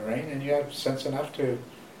in out of the rain, and you have sense enough to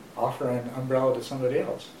offer an umbrella to somebody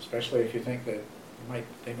else, especially if you think that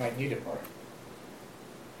they might need it more.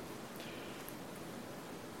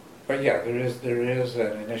 But yeah, there is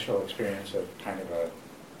an initial experience of kind of a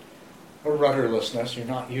rudderlessness. You're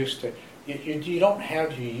not used to, you don't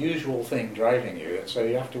have your usual thing driving you, and so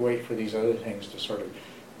you have to wait for these other things to sort of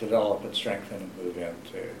develop and strengthen and move in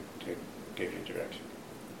to give you direction.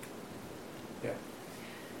 Yeah.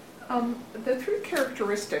 The 3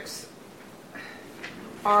 characteristics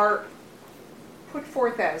are put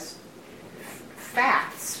forth as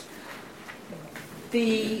facts.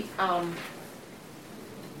 The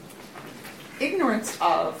ignorance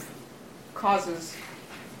of causes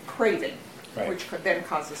craving, Right. which then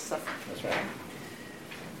causes suffering. That's right.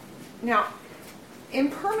 Now,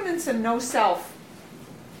 impermanence and no self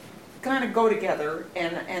kind of go together,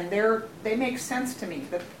 and they make sense to me.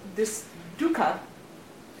 That this dukkha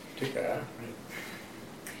Dukkha, right.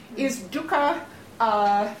 is dukkha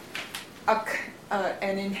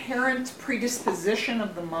an inherent predisposition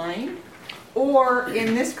of the mind, or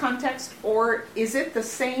in this context, or is it the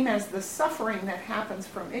same as the suffering that happens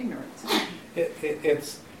from ignorance? It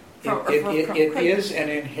From is an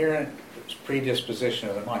inherent predisposition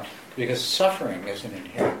of the mind, because suffering is an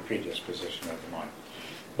inherent predisposition of the mind,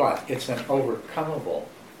 but it's an overcomable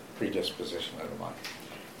predisposition of the mind.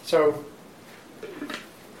 So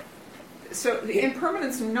the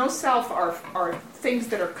impermanence and no self are things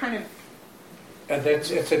that are kind of,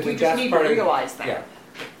 it's a, we just that's need to part of- realize that. Yeah.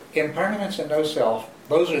 Impermanence and no self,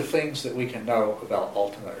 those are things that we can know about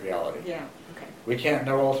ultimate reality. Yeah, okay. We can't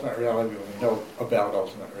know ultimate reality, but we know about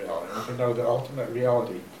ultimate reality. We can know that ultimate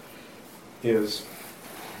reality is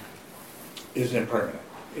impermanent.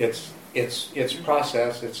 It's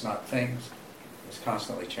process, it's not things, it's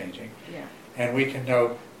constantly changing. Yeah. And we can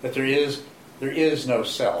know that there is no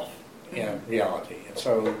self in reality. And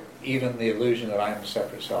so even the illusion that I am a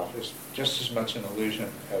separate self is just as much an illusion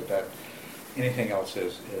as that anything else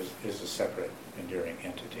is a separate, enduring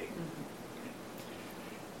entity.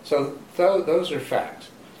 So those are facts.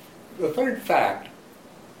 The third fact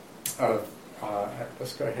of,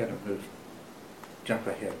 let's go ahead and jump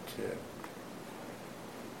ahead to,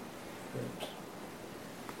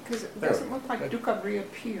 Because it doesn't look like dukkha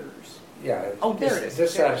reappears. yeah. Oh, there it is.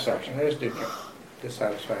 Dissatisfaction. There's dukkha.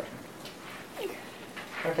 Dissatisfaction.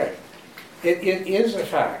 Okay. It is a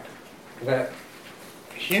fact that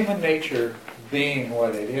human nature being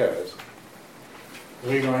what it is,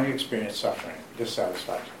 we're going to experience suffering,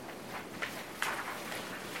 dissatisfaction.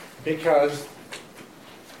 Because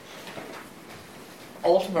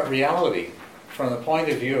ultimate reality, from the point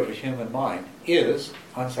of view of a human mind, is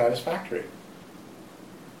unsatisfactory.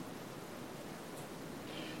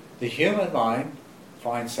 The human mind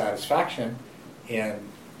finds satisfaction in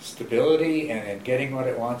stability and in getting what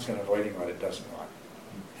it wants and avoiding what it doesn't want.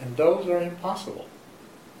 And those are impossible.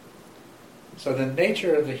 So the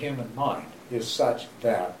nature of the human mind is such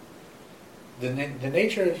that the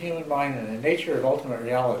nature of the human mind and the nature of ultimate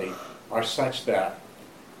reality are such that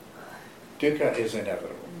dukkha is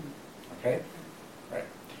inevitable. Okay? Right.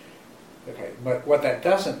 Okay. But what that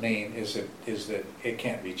doesn't mean is that it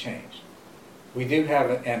can't be changed. We do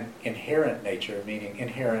have an inherent nature, meaning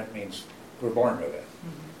inherent means we're born with it.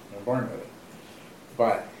 We're born with it.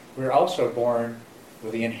 But we're also born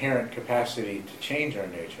with the inherent capacity to change our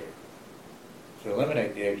nature, to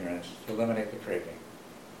eliminate the ignorance, to eliminate the craving,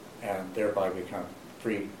 and thereby become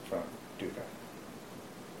free from dukkha.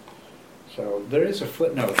 So there is a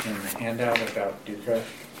footnote in the handout about dukkha.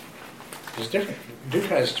 It's different.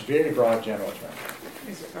 Dukkha is a very broad general term.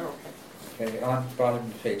 Is it? Oh, okay. Okay, on bottom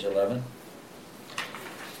of page 11.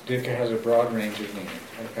 Dukkha has a broad range of meanings.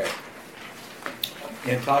 Okay.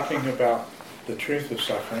 In talking about the truth of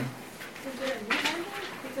suffering. Is there a new one?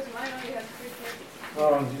 Because mine only has 3 pages.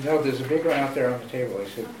 Oh, no, there's a big one out there on the table. He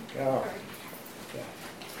said, oh. Yeah.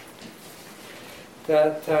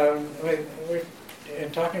 That,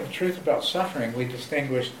 in talking the truth about suffering, we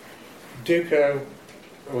distinguished dukkha,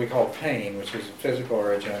 what we call pain, which is a physical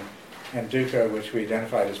origin, and dukkha, which we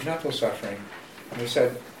identified as mental suffering. And we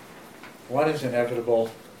said one is inevitable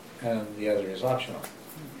and the other is optional.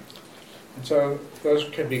 And so those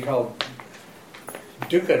could be called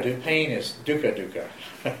dukkha. Pain is dukkha.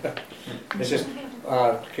 It's just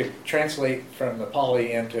could translate from the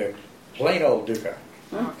Pali into plain old dukkha.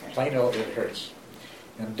 Okay. Plain old, it hurts.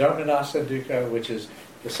 And domanassa dukkha, which is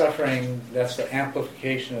the suffering, that's the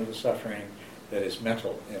amplification of the suffering that is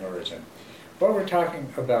mental in origin. What we're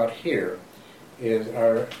talking about here is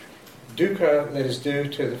our dukkha that is due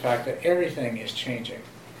to the fact that everything is changing.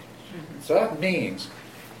 Mm-hmm. So that means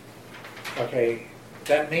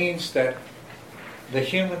that the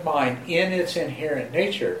human mind, in its inherent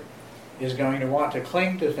nature, is going to want to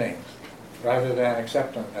cling to things rather than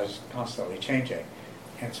accept them as constantly changing.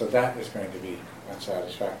 And so that is going to be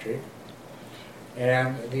unsatisfactory.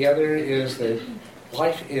 And the other is that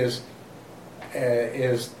life is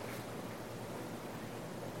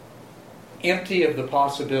empty of the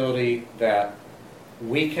possibility that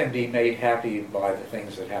we can be made happy by the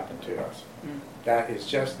things that happen to us. That is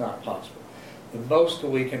just not possible. The most that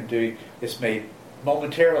we can do is made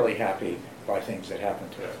momentarily happy by things that happen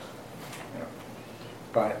to us.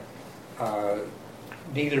 But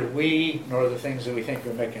neither we nor the things that we think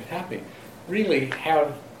will make us happy really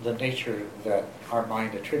have the nature that our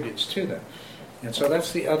mind attributes to them. And so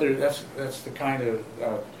that's the other, that's the kind of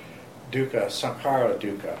dukkha, sankhara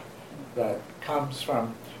dukkha, that comes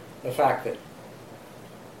from the fact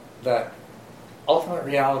that ultimate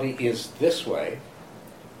reality is this way,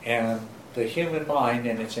 and the human mind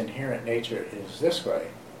in its inherent nature is this way.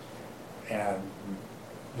 And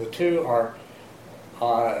the two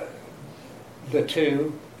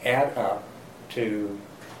add up to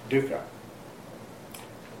dukkha.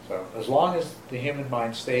 So as long as the human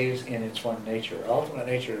mind stays in its one nature, ultimate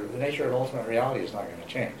nature, the nature of ultimate reality is not going to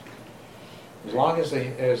change. As long as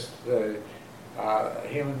the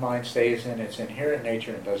human mind stays in its inherent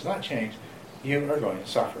nature and does not change, you are going to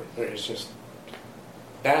suffer.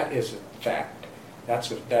 That is a fact.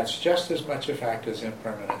 That's just as much a fact as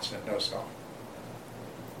impermanence and no self.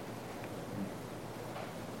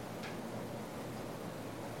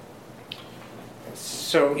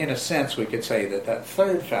 So in a sense, we could say that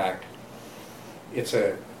third fact, it's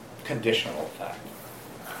a conditional fact.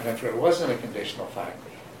 And if it wasn't a conditional fact,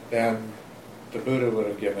 then the Buddha would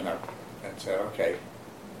have given up and said, okay,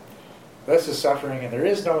 this is suffering and there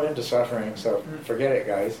is no end to suffering, so forget it,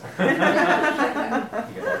 guys. You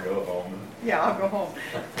gotta go home. Yeah, I'll go home.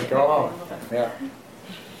 Go home. Yeah.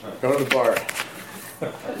 Go to the bar.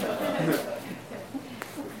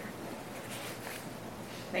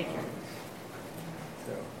 Thank you.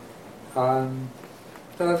 So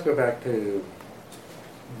let's go back to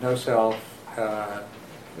no self.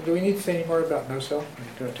 Do we need to say any more about no self?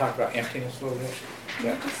 We're going to talk about emptiness a little bit. Can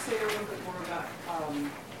you just say a little bit more about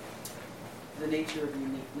the nature of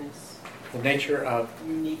uniqueness? The nature of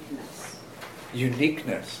uniqueness.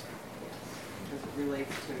 Uniqueness. As it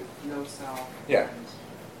relates to no self. Yeah.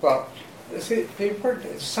 Well, see, the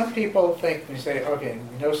important. Some people think when you say, "Okay,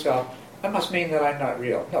 no self," that must mean that I'm not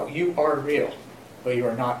real. No, you are real, but you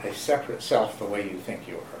are not a separate self the way you think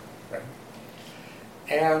you are. Right?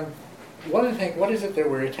 And one of the things, what is it that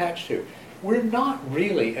we're attached to? We're not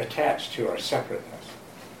really attached to our separateness.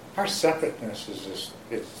 Our separateness is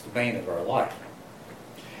it's the bane of our life.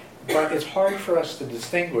 But it's hard for us to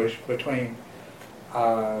distinguish between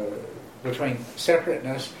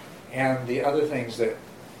separateness and the other things that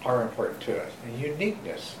are important to us. And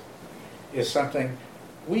uniqueness is something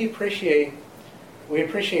we appreciate. We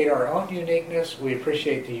appreciate our own uniqueness. We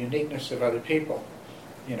appreciate the uniqueness of other people.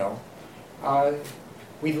 You know,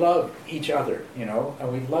 we love each other. You know,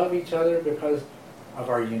 and we love each other because of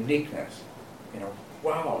our uniqueness. You know,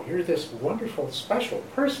 wow, you're this wonderful, special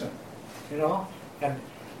person. You know, and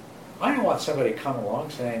I don't want somebody to come along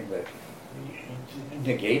saying that,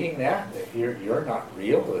 negating that you're not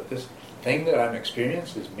real, that this thing that I'm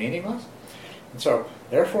experiencing is meaningless. And so,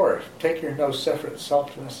 therefore, take your no separate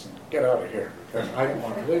selfness and get out of here, because I don't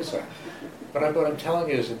want to lose that. But what I'm telling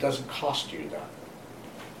you is it doesn't cost you that.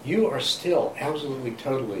 You are still absolutely,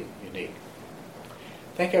 totally unique.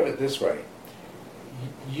 Think of it this way.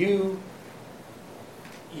 You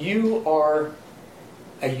are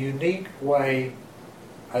a unique way,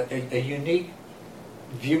 a unique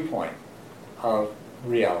viewpoint of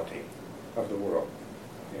reality, of the world.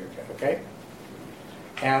 Okay?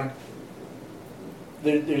 And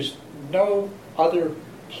there's no other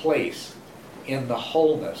place in the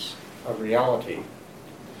wholeness of reality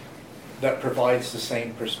that provides the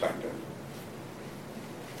same perspective.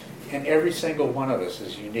 And every single one of us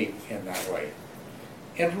is unique in that way.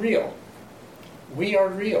 And real. We are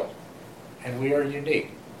real, and we are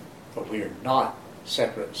unique, but we are not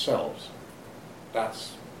separate selves.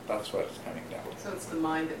 That's what it's coming down to. So it's the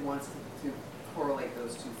mind that wants to correlate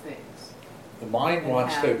those two things. The mind and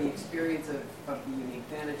wants have to... the experience of the unique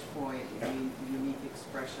vantage point, the unique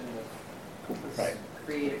expression of this Right.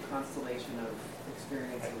 creative constellation of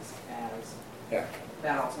experiences as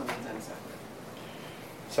that also means I'm separate.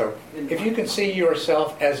 So if you can see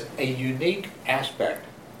yourself as a unique aspect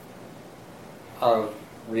of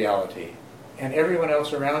reality, and everyone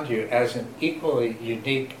else around you as an equally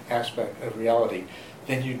unique aspect of reality,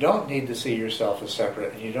 then you don't need to see yourself as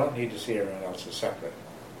separate, and you don't need to see everyone else as separate.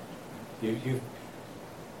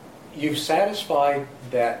 You've satisfied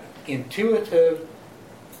that intuitive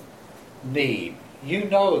need. You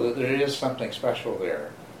know that there is something special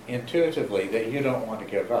there, intuitively, that you don't want to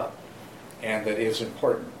give up, and that is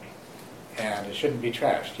important, and it shouldn't be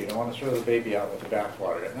trashed. You don't want to throw the baby out with the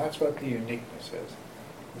bathwater, and that's what the uniqueness is,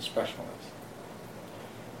 the specialness.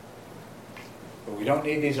 But we don't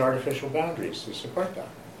need these artificial boundaries to support that.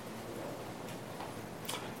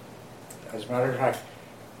 As a matter of fact,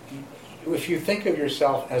 if you think of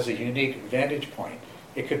yourself as a unique vantage point,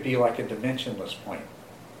 it could be like a dimensionless point.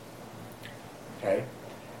 Okay?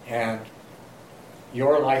 And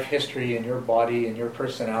your life history and your body and your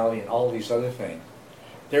personality and all these other things,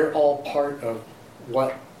 they're all part of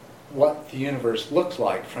what the universe looks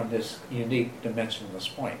like from this unique dimensionless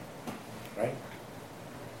point, right?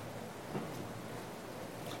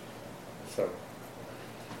 So,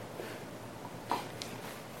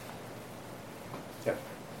 yeah.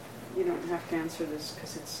 You don't have to answer this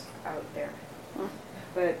because it's out there.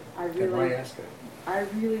 But I Then why really, ask it? I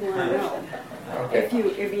really want to know. Okay. If you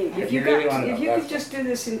really want to know, if you that's could just do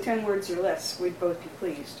this in 10 words or less, we'd both be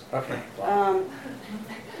pleased. Okay.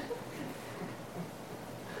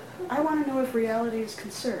 I want to know if reality is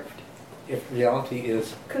conserved. If reality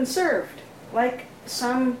is Conserved, like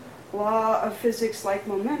some law of physics like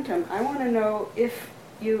momentum. I want to know if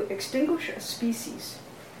you extinguish a species,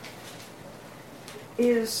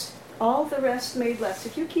 is all the rest made less?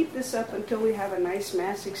 If you keep this up until we have a nice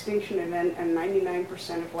mass extinction event and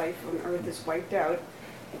 99% of life on Earth is wiped out,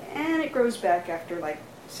 and it grows back after like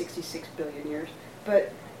 66 billion years,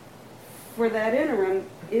 but for that interim,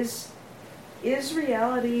 is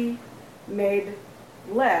reality made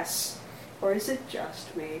less, or is it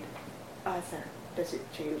just made other? Does it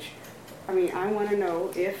change? I mean, I want to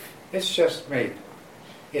know if... It's just made.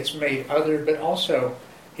 It's made other, but also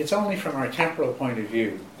it's only from our temporal point of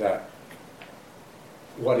view that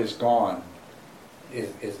what is gone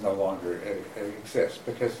is no longer exists,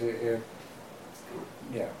 because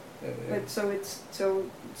yeah. But so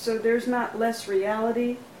there's not less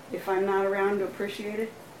reality if I'm not around to appreciate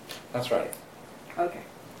it? That's right. Okay.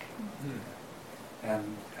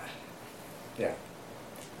 And yeah.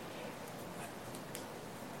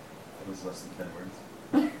 That was less than 10 words.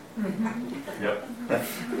 Yep.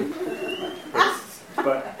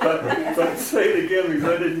 But say it again because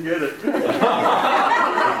I didn't get it.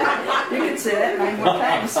 You can say that 9 more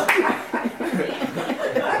times.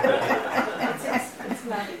 It's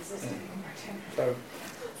not existing. So,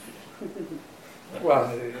 well,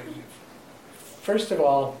 first of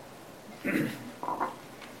all,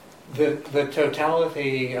 the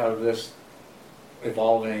totality of this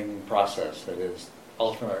evolving process that is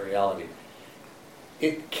ultimate reality,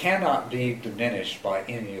 it cannot be diminished by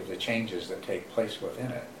any of the changes that take place within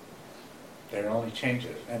it. They're only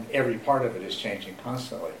changes, and every part of it is changing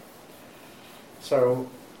constantly. So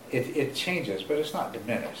it changes, but it's not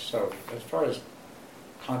diminished. So as far as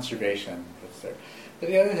conservation, it's there. But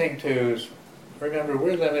the other thing too is, remember,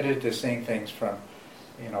 we're limited to seeing things from,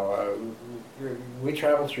 we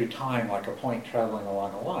travel through time like a point traveling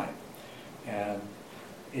along a line. And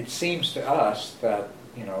it seems to us that,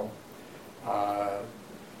 you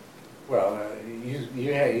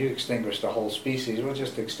extinguished a whole species. We'll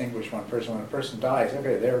just extinguish one person. When a person dies,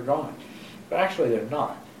 okay, they're gone. But actually they're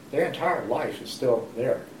not. Their entire life is still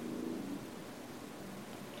there.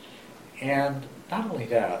 And not only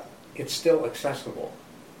that, it's still accessible.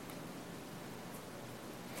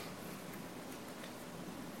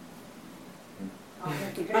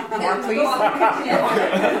 More, please.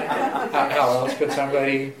 How else could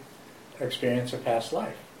somebody experience a past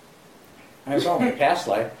life? And it's only a past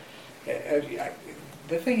life.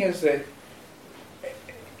 The thing is that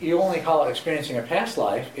you only call it experiencing a past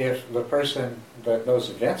life if the person that those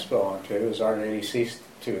events belong to has already ceased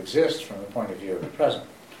to exist from the point of view of the present.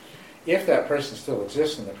 If that person still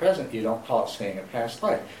exists in the present, you don't call it seeing a past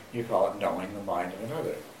life. You call it knowing the mind of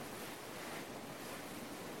another.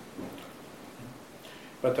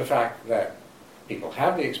 But the fact that people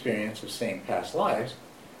have the experience of seeing past lives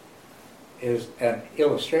is an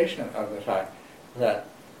illustration of the fact that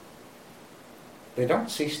they don't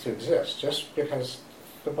cease to exist just because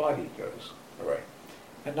the body goes away.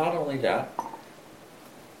 And not only that,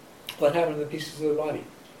 what happened to the pieces of the body?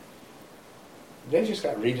 They just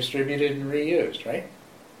got redistributed and reused, right?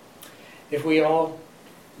 If we all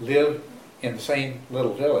live in the same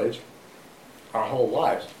little village our whole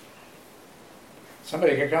lives,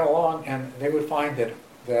 somebody could come along and they would find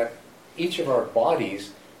that each of our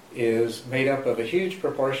bodies is made up of a huge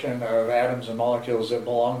proportion of atoms and molecules that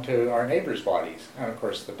belong to our neighbors' bodies. And of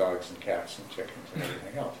course the dogs and cats and chickens and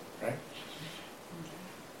everything else, right?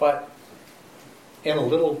 But in a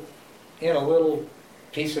little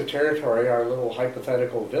piece of territory, our little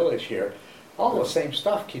hypothetical village here, all the same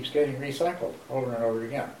stuff keeps getting recycled over and over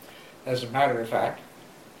again. As a matter of fact,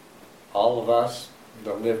 all of us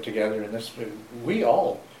that live together in this, we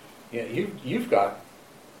all, you've got,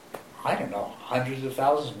 I don't know, hundreds of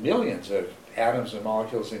thousands, millions of atoms and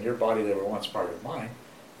molecules in your body that were once part of mine.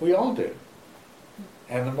 We all do.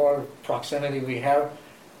 And the more proximity we have,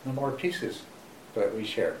 the more pieces that we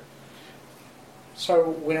share. So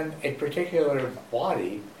when a particular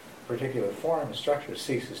body, particular form and structure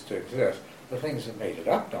ceases to exist, the things that made it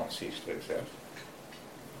up don't cease to exist.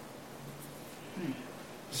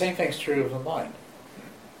 The same thing's true of the mind.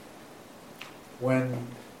 When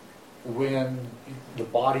the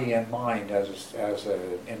body and mind as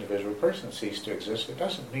an individual person cease to exist, it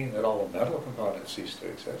doesn't mean that all the mental components cease to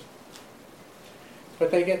exist. But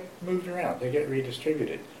they get moved around, they get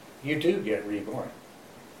redistributed. You do get reborn.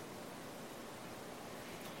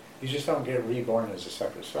 You just don't get reborn as a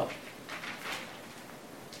separate self.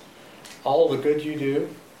 All the good you do,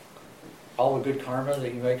 all the good karma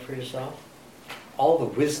that you make for yourself, all the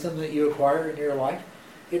wisdom that you acquire in your life,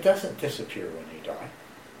 it doesn't disappear when you die.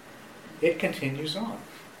 It continues on.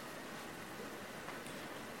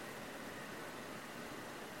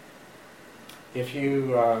 If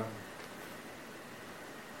you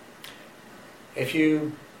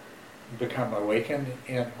become awakened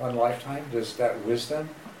in one lifetime, does that wisdom,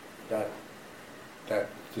 that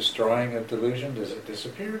destroying of delusion, does it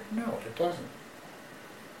disappear? No, it doesn't.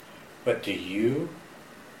 But do you,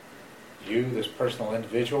 this personal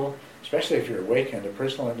individual, especially if you're awakened, a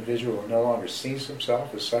personal individual who no longer sees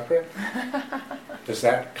himself as separate, does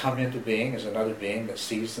that come into being as another being that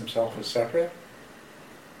sees himself as separate?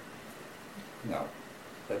 No,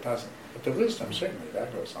 that doesn't. But the wisdom, certainly,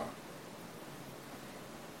 that goes on.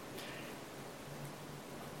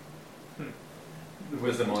 The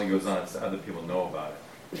wisdom only goes on if other people know about it.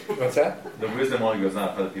 What's that? The wisdom only goes on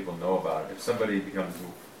if other people know about it. If somebody becomes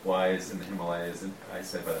wise in the Himalayas, and I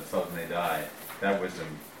said by themselves and they die, that wisdom,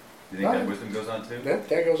 do you think that wisdom goes on too? That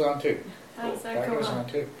goes on too. How does that That go goes on? on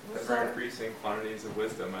too. Ever increasing quantities of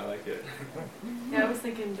wisdom, I like it. Yeah, I was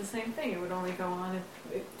thinking the same thing. It would only go on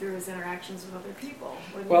if there was interactions with other people.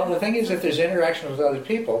 Well, the thing is, if there's interaction with other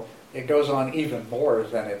people, it goes on even more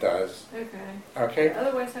than it does. Okay. Okay?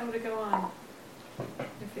 Otherwise, how would it go on?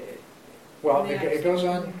 If it, Well, it goes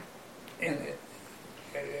on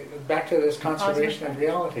back to this conservation of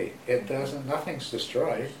reality. It doesn't, nothing's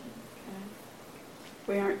destroyed. Okay.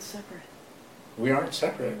 We aren't separate. We aren't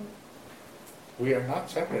separate. We are not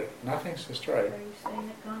separate. Nothing's destroyed. Are you saying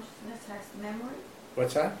that consciousness has memory?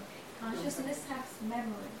 What's that? Consciousness has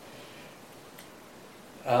memory.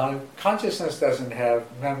 Consciousness doesn't have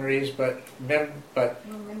memories, but No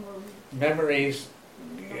memory.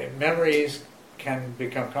 memories can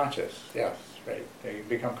become conscious. Yes, right. They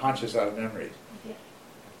become conscious out of memories. Yeah.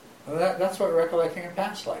 And that's what recollecting a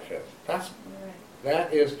past life is.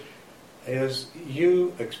 That is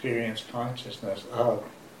you experience consciousness of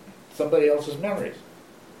somebody else's memories.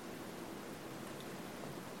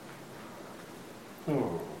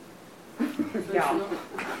 Yeah.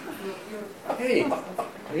 Hey,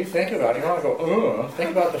 you think about it. You want to go,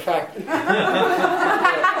 think about the fact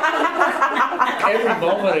every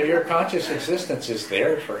moment of your conscious existence is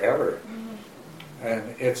there forever.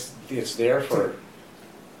 And it's there for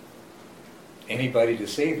anybody to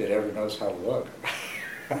see that ever knows how to look.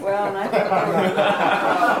 Well, and I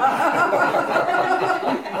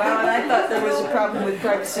thought there was a problem with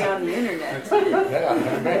privacy on the internet.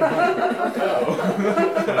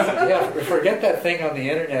 Yeah, forget that thing on the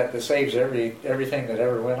internet that saves everything that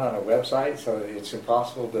ever went on a website, so it's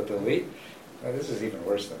impossible to delete. Well, this is even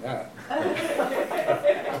worse than that.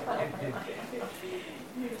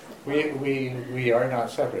 We are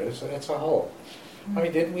not separate. It's a whole. I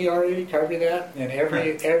mean, didn't we already cover that? And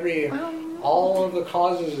all of the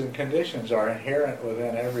causes and conditions are inherent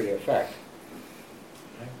within every effect.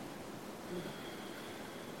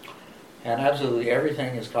 And absolutely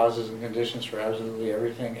everything is causes and conditions for absolutely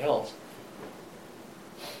everything else.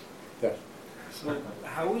 Yeah. So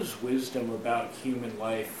how is wisdom about human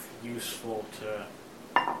life useful to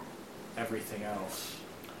everything else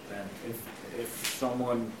then? If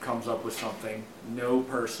someone comes up with something, no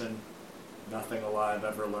person, nothing alive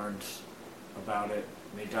ever learns about it,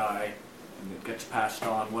 and they die, and it gets passed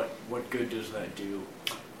on, what good does that do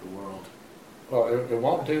the world? Well, it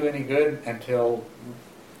won't do any good until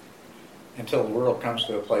the world comes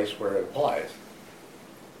to a place where it applies.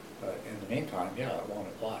 But in the meantime, yeah, it won't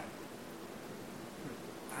apply.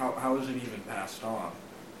 How is it even passed on?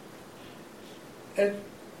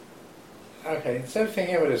 Okay, instead of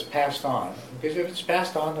thinking of it as passed on, because if it's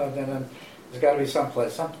passed on, then there's got to be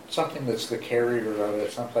someplace, something that's the carrier of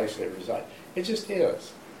it, someplace it resides. It just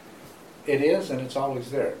is. It is, and it's always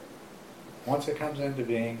there. Once it comes into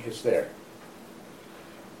being, it's there.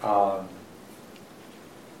 And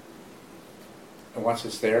once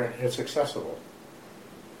it's there, it's accessible.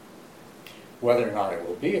 Whether or not it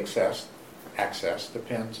will be accessed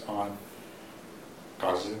depends on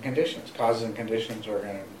causes and conditions. Causes and conditions are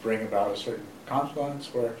going to bring about a certain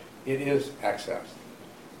confluence where it is accessed.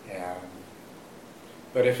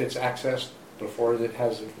 But if it's accessed before it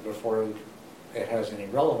has any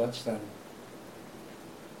relevance, then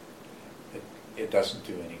it doesn't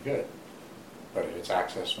do any good. But if it's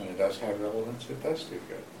accessed when it does have relevance, it does do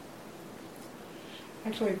good.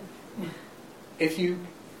 Actually, if you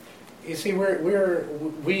see,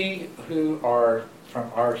 we who are, from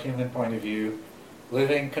our human point of view,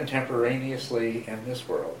 living contemporaneously in this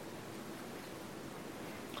world,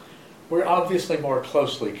 we're obviously more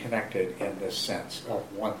closely connected in this sense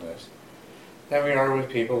of oneness than we are with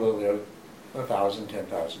people who lived 1,000,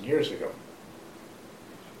 10,000 years ago.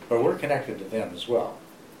 But we're connected to them as well.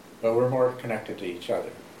 But we're more connected to each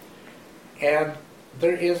other. And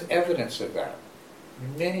there is evidence of that.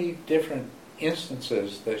 Many different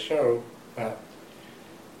instances that show that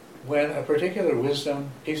when a particular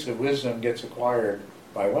piece of wisdom gets acquired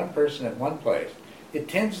by one person in one place, it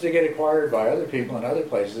tends to get acquired by other people in other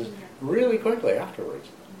places really quickly afterwards.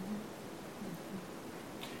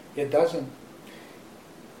 It doesn't,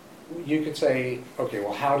 you could say, okay,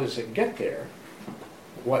 well, how does it get there?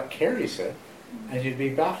 What carries it? And you'd be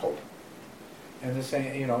baffled. And the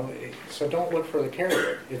same, so don't look for the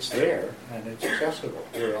carrier. It's there, and it's accessible.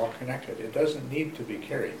 We're all connected. It doesn't need to be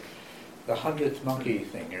carried. The 100th monkey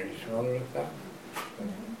thing, are you familiar with that?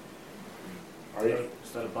 Are you?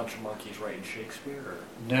 Is that a bunch of monkeys writing Shakespeare? Or?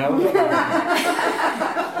 No.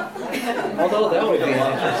 Although that would be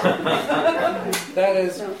interesting.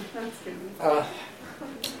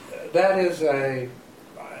 That is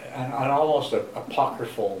an almost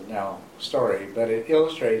apocryphal now story, but it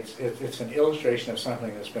illustrates, it's an illustration of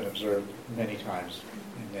something that's been observed many times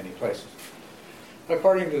in many places.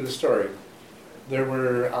 According to the story, there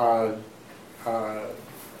were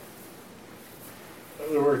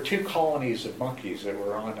two colonies of monkeys that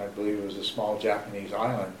were on, I believe it was a small Japanese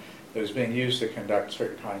island that was being used to conduct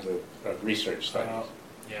certain kinds of research studies.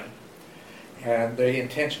 Yeah. And they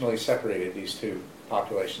intentionally separated these two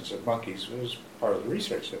populations of monkeys. It was part of the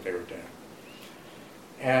research that they were doing.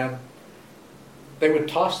 And they would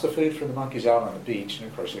toss the food for the monkeys out on the beach, and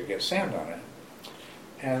of course they'd get sand on it.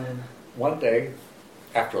 And one day,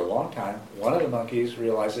 after a long time, one of the monkeys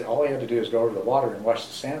realized that all he had to do is go over to the water and wash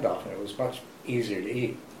the sand off, and it was much easier to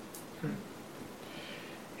eat.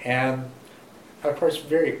 And of course,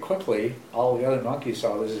 very quickly, all the other monkeys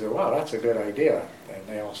saw this and said, wow, that's a good idea. And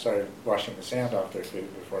they all started washing the sand off their food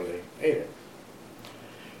before they ate it.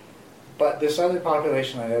 But this other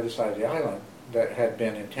population on the other side of the island that had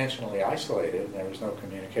been intentionally isolated, and there was no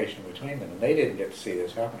communication between them, and they didn't get to see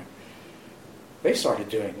this happening, they started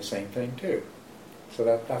doing the same thing too. So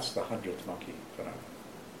that's the 100th monkey phenomenon.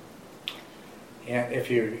 And if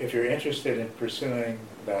you're interested in pursuing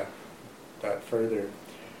that further,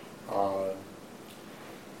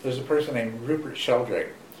 there's a person named Rupert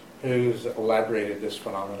Sheldrake who's elaborated this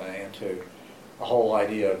phenomena into a whole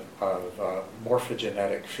idea of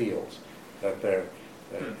morphogenetic fields. That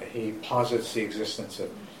he posits the existence of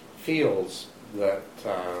fields that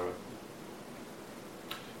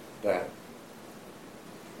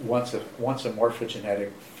once a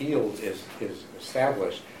morphogenetic field is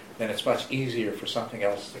established, then it's much easier for something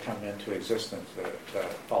else to come into existence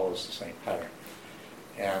that follows the same pattern.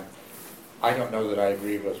 And I don't know that I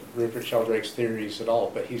agree with Rupert Sheldrake's theories at all,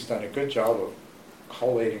 but he's done a good job of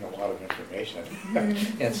collating a lot of information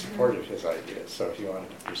in support of his ideas. So if you wanted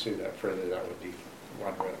to pursue that further, that would be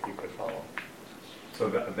one route you could follow. So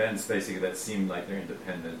the events basically that seem like they're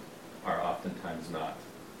independent are oftentimes not.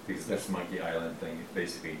 Because this Monkey Island thing,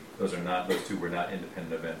 basically, those two were not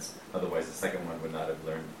independent events. Otherwise, the second one would not have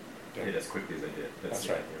learned it as quickly as they did. That's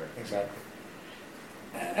right. Exactly.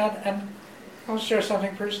 And I'll share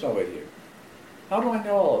something personal with you. How do I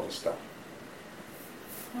know all of this stuff?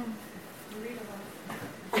 Read about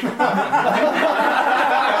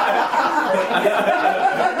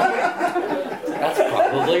That's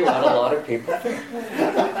probably what a lot of people think.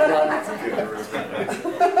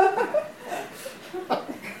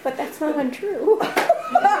 But that's not untrue.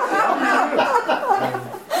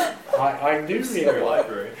 I do read a lot.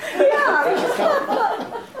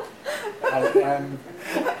 And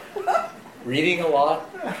reading a lot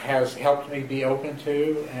has helped me be open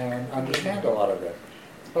to and understand a lot of it.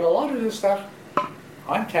 But a lot of this stuff,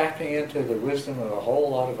 I'm tapping into the wisdom of a whole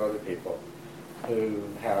lot of other people who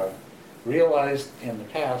have realized in the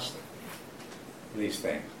past these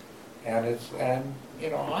things. And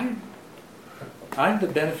I'm the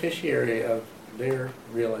beneficiary of their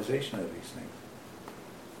realization of these things.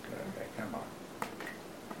 Okay, come on.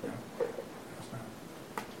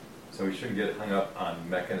 So we shouldn't get hung up on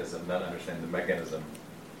mechanism, not understand the mechanism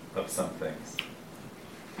of some things.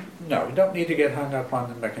 No, we don't need to get hung up on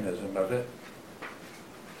the mechanism of it.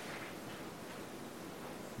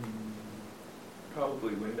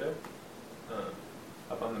 Probably window.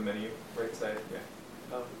 Up on the menu, right side,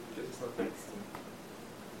 yeah. Gives us nothing.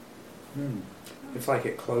 It's like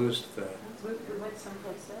it closed the. Went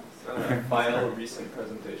someplace else. File recent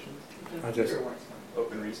presentations. I just.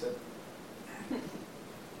 Open reset.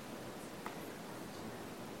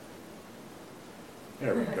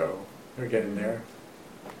 There we go. We're getting there.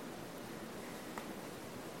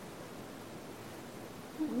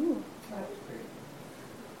 Ooh.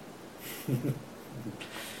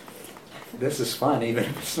 This is fun, even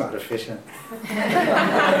if it's not efficient.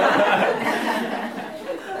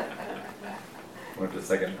 Went to the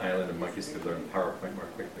second island and monkeys could learn PowerPoint more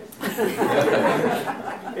quickly.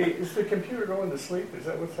 Hey, is the computer going to sleep? Is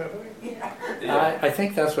that what's happening? I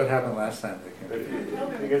think that's what happened last time. The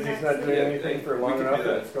computer. Because he's not doing anything for long we could enough do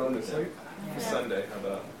that that. it's going to sleep? Sunday, how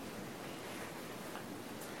about?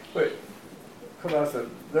 But, Culadasa,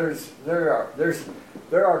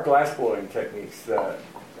 there are glass blowing techniques that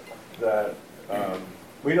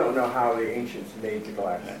we don't know how the ancients made the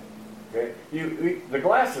glass. Okay, the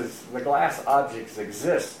glass objects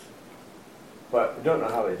exist, but we don't know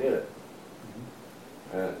how they did it.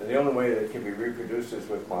 And the only way that it can be reproduced is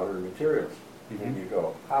with modern materials. And you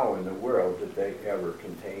go, how in the world did they ever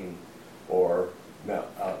contain or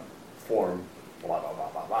form blah, blah, blah,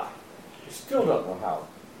 blah, blah. You still don't know how.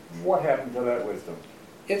 What happened to that wisdom?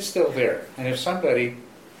 It's still there. And if somebody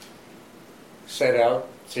set out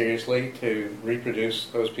seriously to reproduce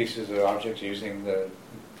those pieces of objects using the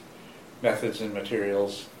methods and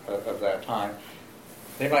materials of that time,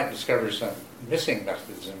 they might discover some missing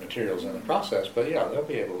methods and materials in the process, but yeah, they'll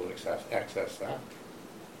be able to access that.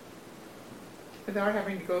 Without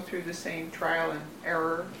having to go through the same trial and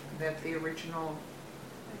error that the original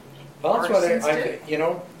Well, that's what artisans I did. you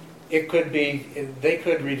know, it could be, they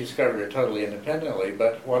could rediscover it totally independently,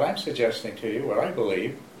 but what I'm suggesting to you, what I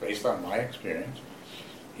believe, based on my experience,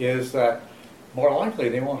 is that more likely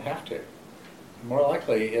they won't have to. More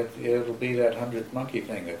likely it'll be that 100th monkey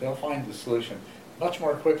thing, that they'll find the solution much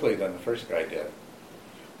more quickly than the first guy did.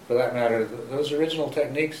 For that matter, those original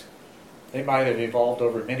techniques, they might have evolved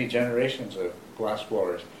over many generations of glass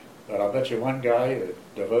blowers, but I'll bet you one guy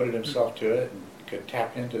that devoted himself to it and could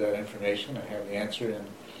tap into that information and have the answer in,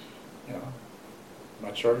 you know, a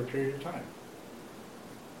much shorter period of time.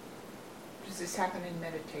 Does this happen in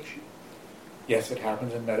meditation? Yes, it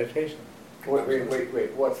happens in meditation.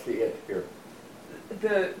 Wait, what's the it here?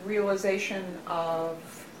 The realization of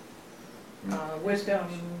wisdom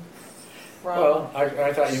from... Well,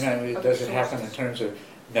 I thought you meant, other does it happen in sources. terms of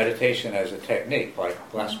meditation as a technique, like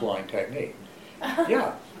glass blowing technique?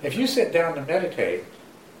 Yeah, if you sit down to meditate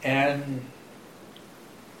and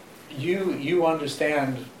you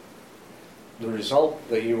understand the result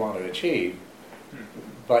that you want to achieve,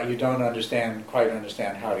 but you don't quite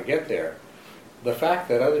understand how to get there, the fact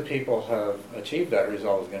that other people have achieved that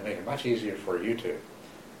result is going to make it much easier for you to.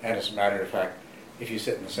 And as a matter of fact, if you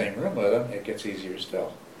sit in the same room with them, it gets easier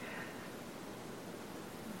still.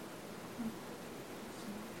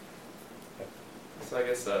 So I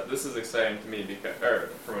guess this is exciting to me because, or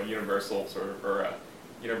from a universal or a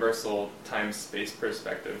universal time-space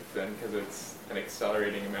perspective, then, because it's an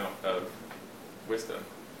accelerating amount of wisdom.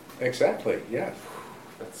 Exactly, yes.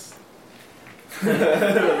 That's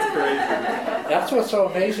that's crazy. That's what's so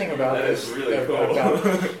amazing about That this. is really cool.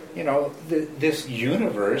 About, you know, this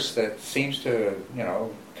universe that seems to, you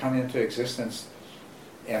know, come into existence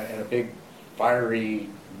in a big fiery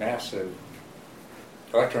mass of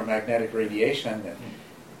electromagnetic radiation that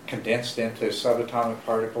condensed into subatomic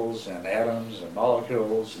particles and atoms and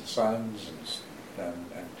molecules and suns and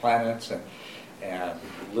planets and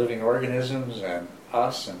living organisms and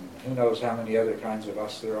us and who knows how many other kinds of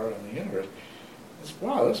us there are in the universe.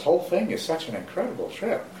 Wow, this whole thing is such an incredible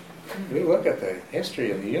trip. You look at the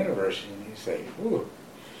history of the universe and you say, ooh.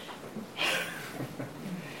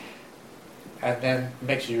 And then it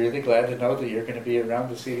makes you really glad to know that you're going to be around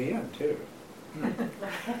to see the end, too. We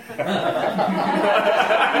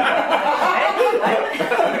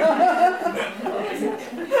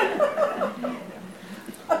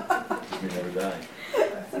never die.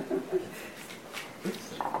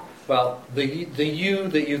 Well, the you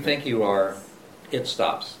that you think you are, it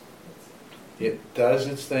stops. It does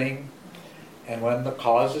its thing, and when the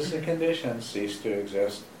causes and conditions cease to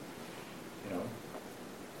exist, you know,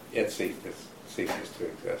 it ceases to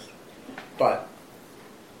exist. But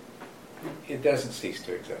it doesn't cease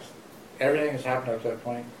to exist. Everything that's happened up to that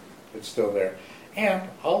point, it's still there. And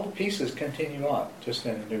all the pieces continue on, just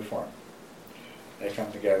in a new form. They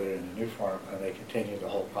come together in a new form, and they continue the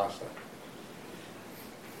whole process.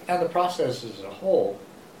 And the process as a whole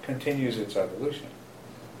continues its evolution.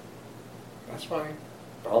 That's why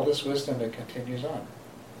all this wisdom, it continues on.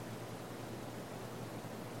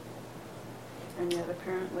 And yet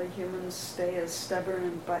apparently humans stay as stubborn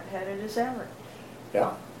and butt-headed as ever.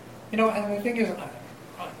 Yeah. And the thing is,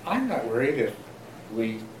 I'm not worried if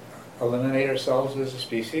we eliminate ourselves as a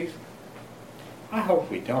species. I hope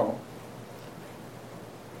we don't.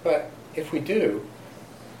 But if we do,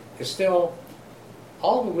 it's still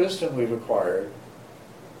all the wisdom we've acquired,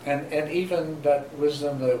 and even that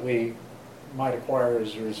wisdom that we might acquire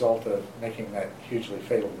as a result of making that hugely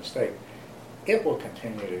fatal mistake, it will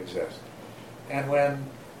continue to exist. And when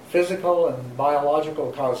physical and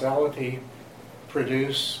biological causality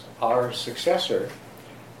produce our successor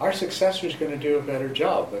is going to do a better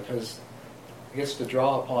job because it gets to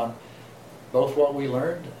draw upon both what we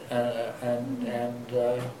learned and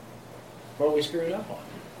what we screwed up on.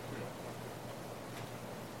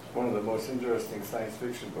 One of the most interesting science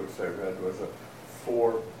fiction books I read was a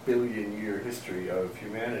 4 billion year history of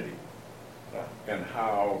humanity and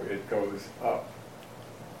how it goes up.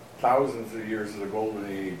 Thousands of years of the golden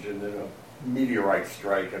age, and then a meteorite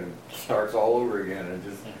strike and starts all over again, and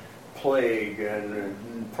just plague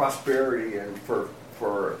and prosperity, and for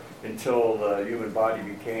until the human body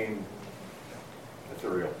became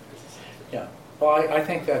ethereal. Yeah. Well, I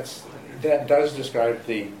think that does describe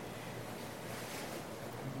the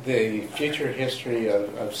future history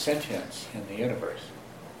of sentience in the universe,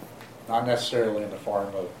 not necessarily in the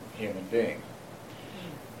form of human beings.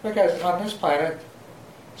 Because on this planet,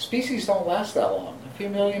 species don't last that long. A few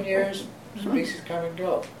million years, species come and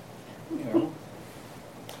go.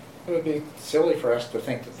 It would be silly for us to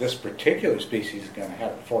think that this particular species is going to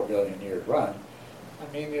have a 4 billion year run. I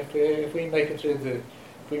mean, if we make it through the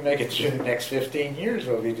next 15 years,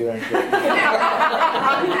 we'll be doing good.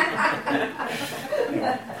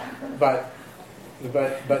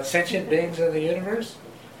 But sentient beings in the universe,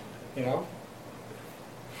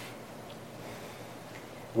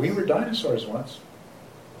 we were dinosaurs once.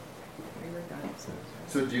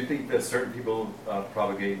 So do you think that certain people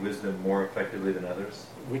propagate wisdom more effectively than others?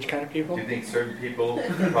 Which kind of people? Do you think certain people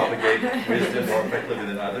propagate wisdom more effectively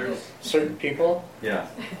than others? Certain people? Yeah.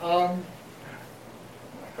 Or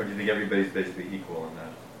do you think everybody's basically equal in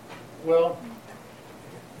that? Well,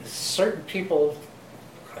 certain people,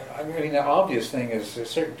 I mean, the obvious thing is that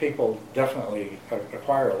certain people definitely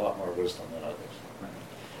acquire a lot more wisdom than others.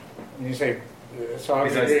 And you say, so I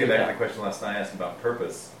would agree with back to that. the question last night I asked about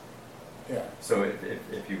purpose. Yeah. So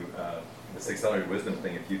if you, this accelerated wisdom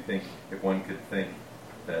thing, if one could think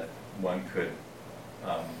that one could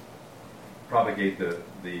propagate the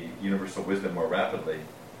universal wisdom more rapidly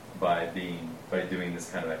by doing this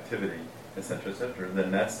kind of activity, et cetera,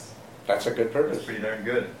 then that's a good purpose. That's pretty darn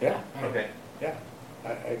good. Yeah. Okay. Yeah.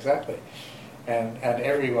 Exactly. And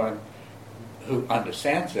everyone who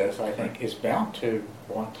understands this, I think, is bound to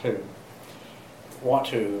want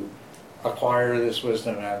to acquire this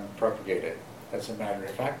wisdom and propagate it. As a matter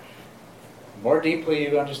of fact, the more deeply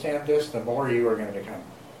you understand this, the more you are going to become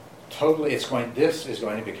this is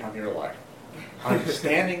going to become your life.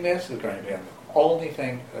 Understanding this is going to be the only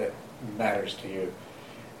thing that matters to you.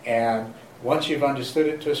 And once you've understood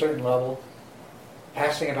it to a certain level,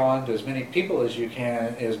 passing it on to as many people as you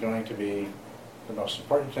can is going to be the most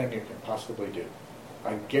important thing you can possibly do.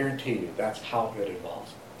 I guarantee you that's how it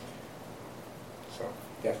evolves. So,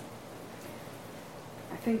 yes.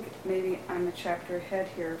 I think maybe I'm a chapter ahead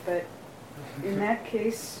here, but in that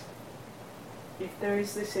case, if there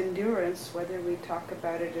is this endurance, whether we talk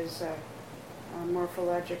about it as a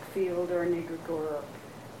morphologic field or an egregore,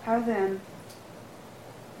 how then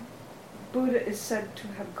Buddha is said to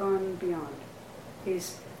have gone beyond.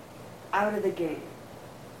 He's out of the game.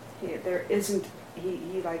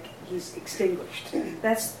 He's extinguished.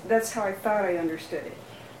 That's how I thought I understood it.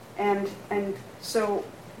 And so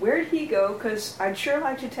where'd he go? Because I'd sure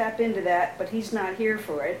like to tap into that, but he's not here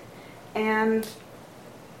for it. And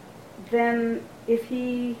then if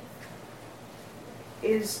he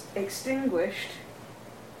is extinguished,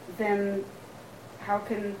 then how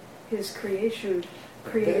can his creation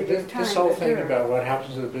create in time? This whole thing about what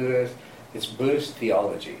happens to the Buddha, it's Buddhist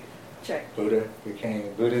theology. Check.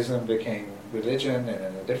 Buddhism became religion, and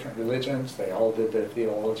in the different religions, they all did their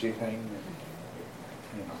theology thing.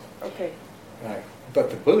 And, Okay. Right. But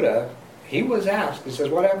the Buddha, he was asked, he says,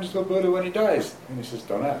 what happens to the Buddha when he dies? And he says,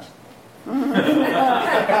 don't ask.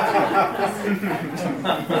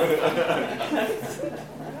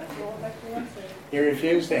 He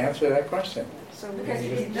refused to answer that question. Because he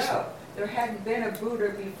didn't know. There hadn't been a Buddha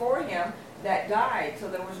before him that died, so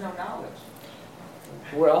there was no knowledge.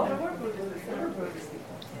 Well,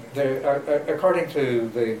 according to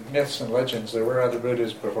the myths and legends, there were other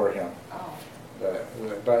Buddhas before him. Oh.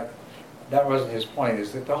 But that wasn't his point,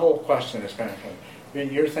 is that the whole question is kind of,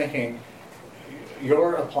 you're thinking,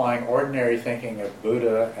 you're applying ordinary thinking of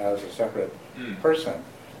Buddha as a separate person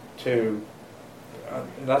to,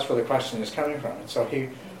 that's where the question is coming from. And so he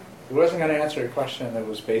wasn't going to answer a question that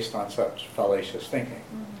was based on such fallacious thinking.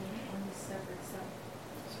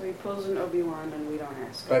 So he pulls an Obi-Wan and we don't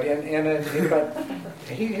ask. But but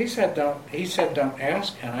he said don't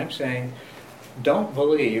ask, and I'm saying don't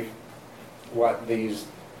believe what these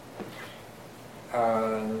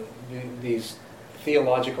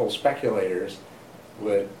theological speculators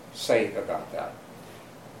would say about that.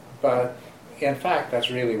 But in fact, that's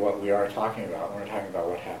really what we are talking about when we're talking about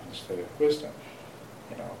what happens to wisdom.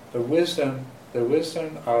 You know, the wisdom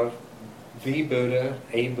of the Buddha,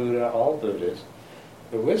 a Buddha, all Buddhas,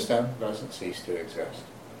 the wisdom doesn't cease to exist.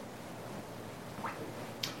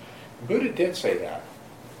 Buddha did say that.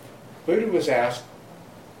 Buddha was asked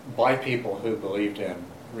by people who believed in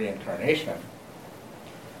reincarnation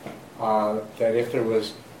that if there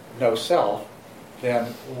was no self, then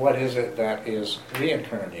what is it that is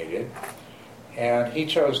reincarnated? And he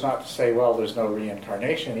chose not to say, well, there's no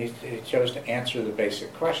reincarnation. He chose to answer the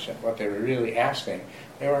basic question. What they were really asking,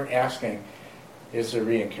 they weren't asking, is there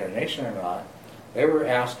reincarnation or not? They were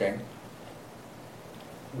asking,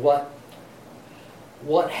 what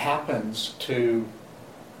happens to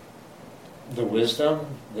the wisdom,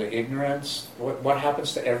 the ignorance? What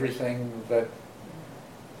happens to everything that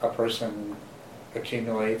a person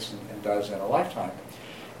accumulates and does in a lifetime?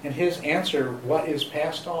 And his answer, what is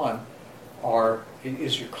passed on,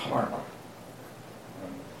 is your karma.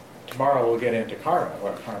 Tomorrow we'll get into karma,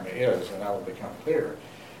 what karma is, and that will become clearer.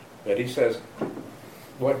 But he says,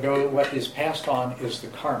 what is passed on is the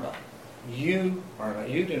karma. You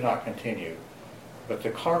do not continue, but the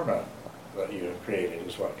karma that you have created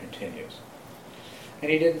is what continues. And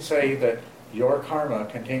he didn't say that your karma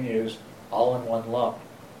continues all in one lump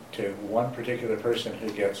to one particular person who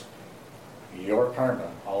gets your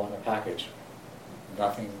karma all in a package.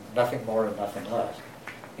 Nothing more and nothing less.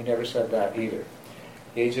 He never said that either.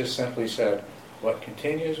 He just simply said, what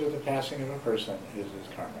continues with the passing of a person is his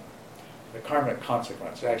karma. The karmic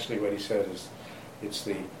consequence. Actually, what he said is, it's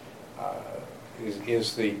the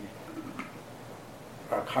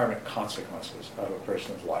karmic consequences of a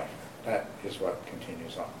person's life. That is what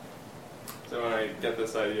continues on. So when I get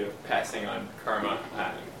this idea of passing on karma,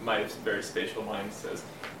 my very spatial mind says,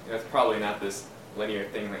 it's probably not this linear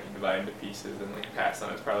thing that you divide into pieces and like pass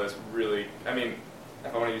on. It's probably this really, I mean,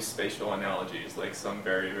 if I want to use spatial analogies, like some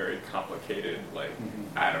very, very complicated, like,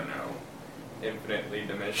 I don't know, infinitely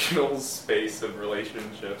dimensional space of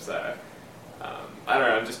relationships. I don't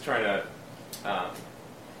know, I'm just trying to, I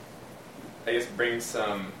guess, bring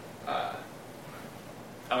some, I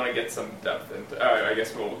want to get some depth into, I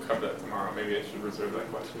guess we'll cover that tomorrow. Maybe I should reserve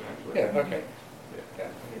that question, actually. Yeah, okay. Yeah,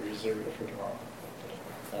 let me reserve it for tomorrow.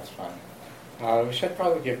 That's fine. We should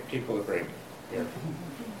probably give people a break here. And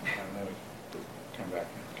then we come back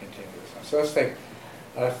and continue this. So let's take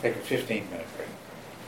a 15-minute break.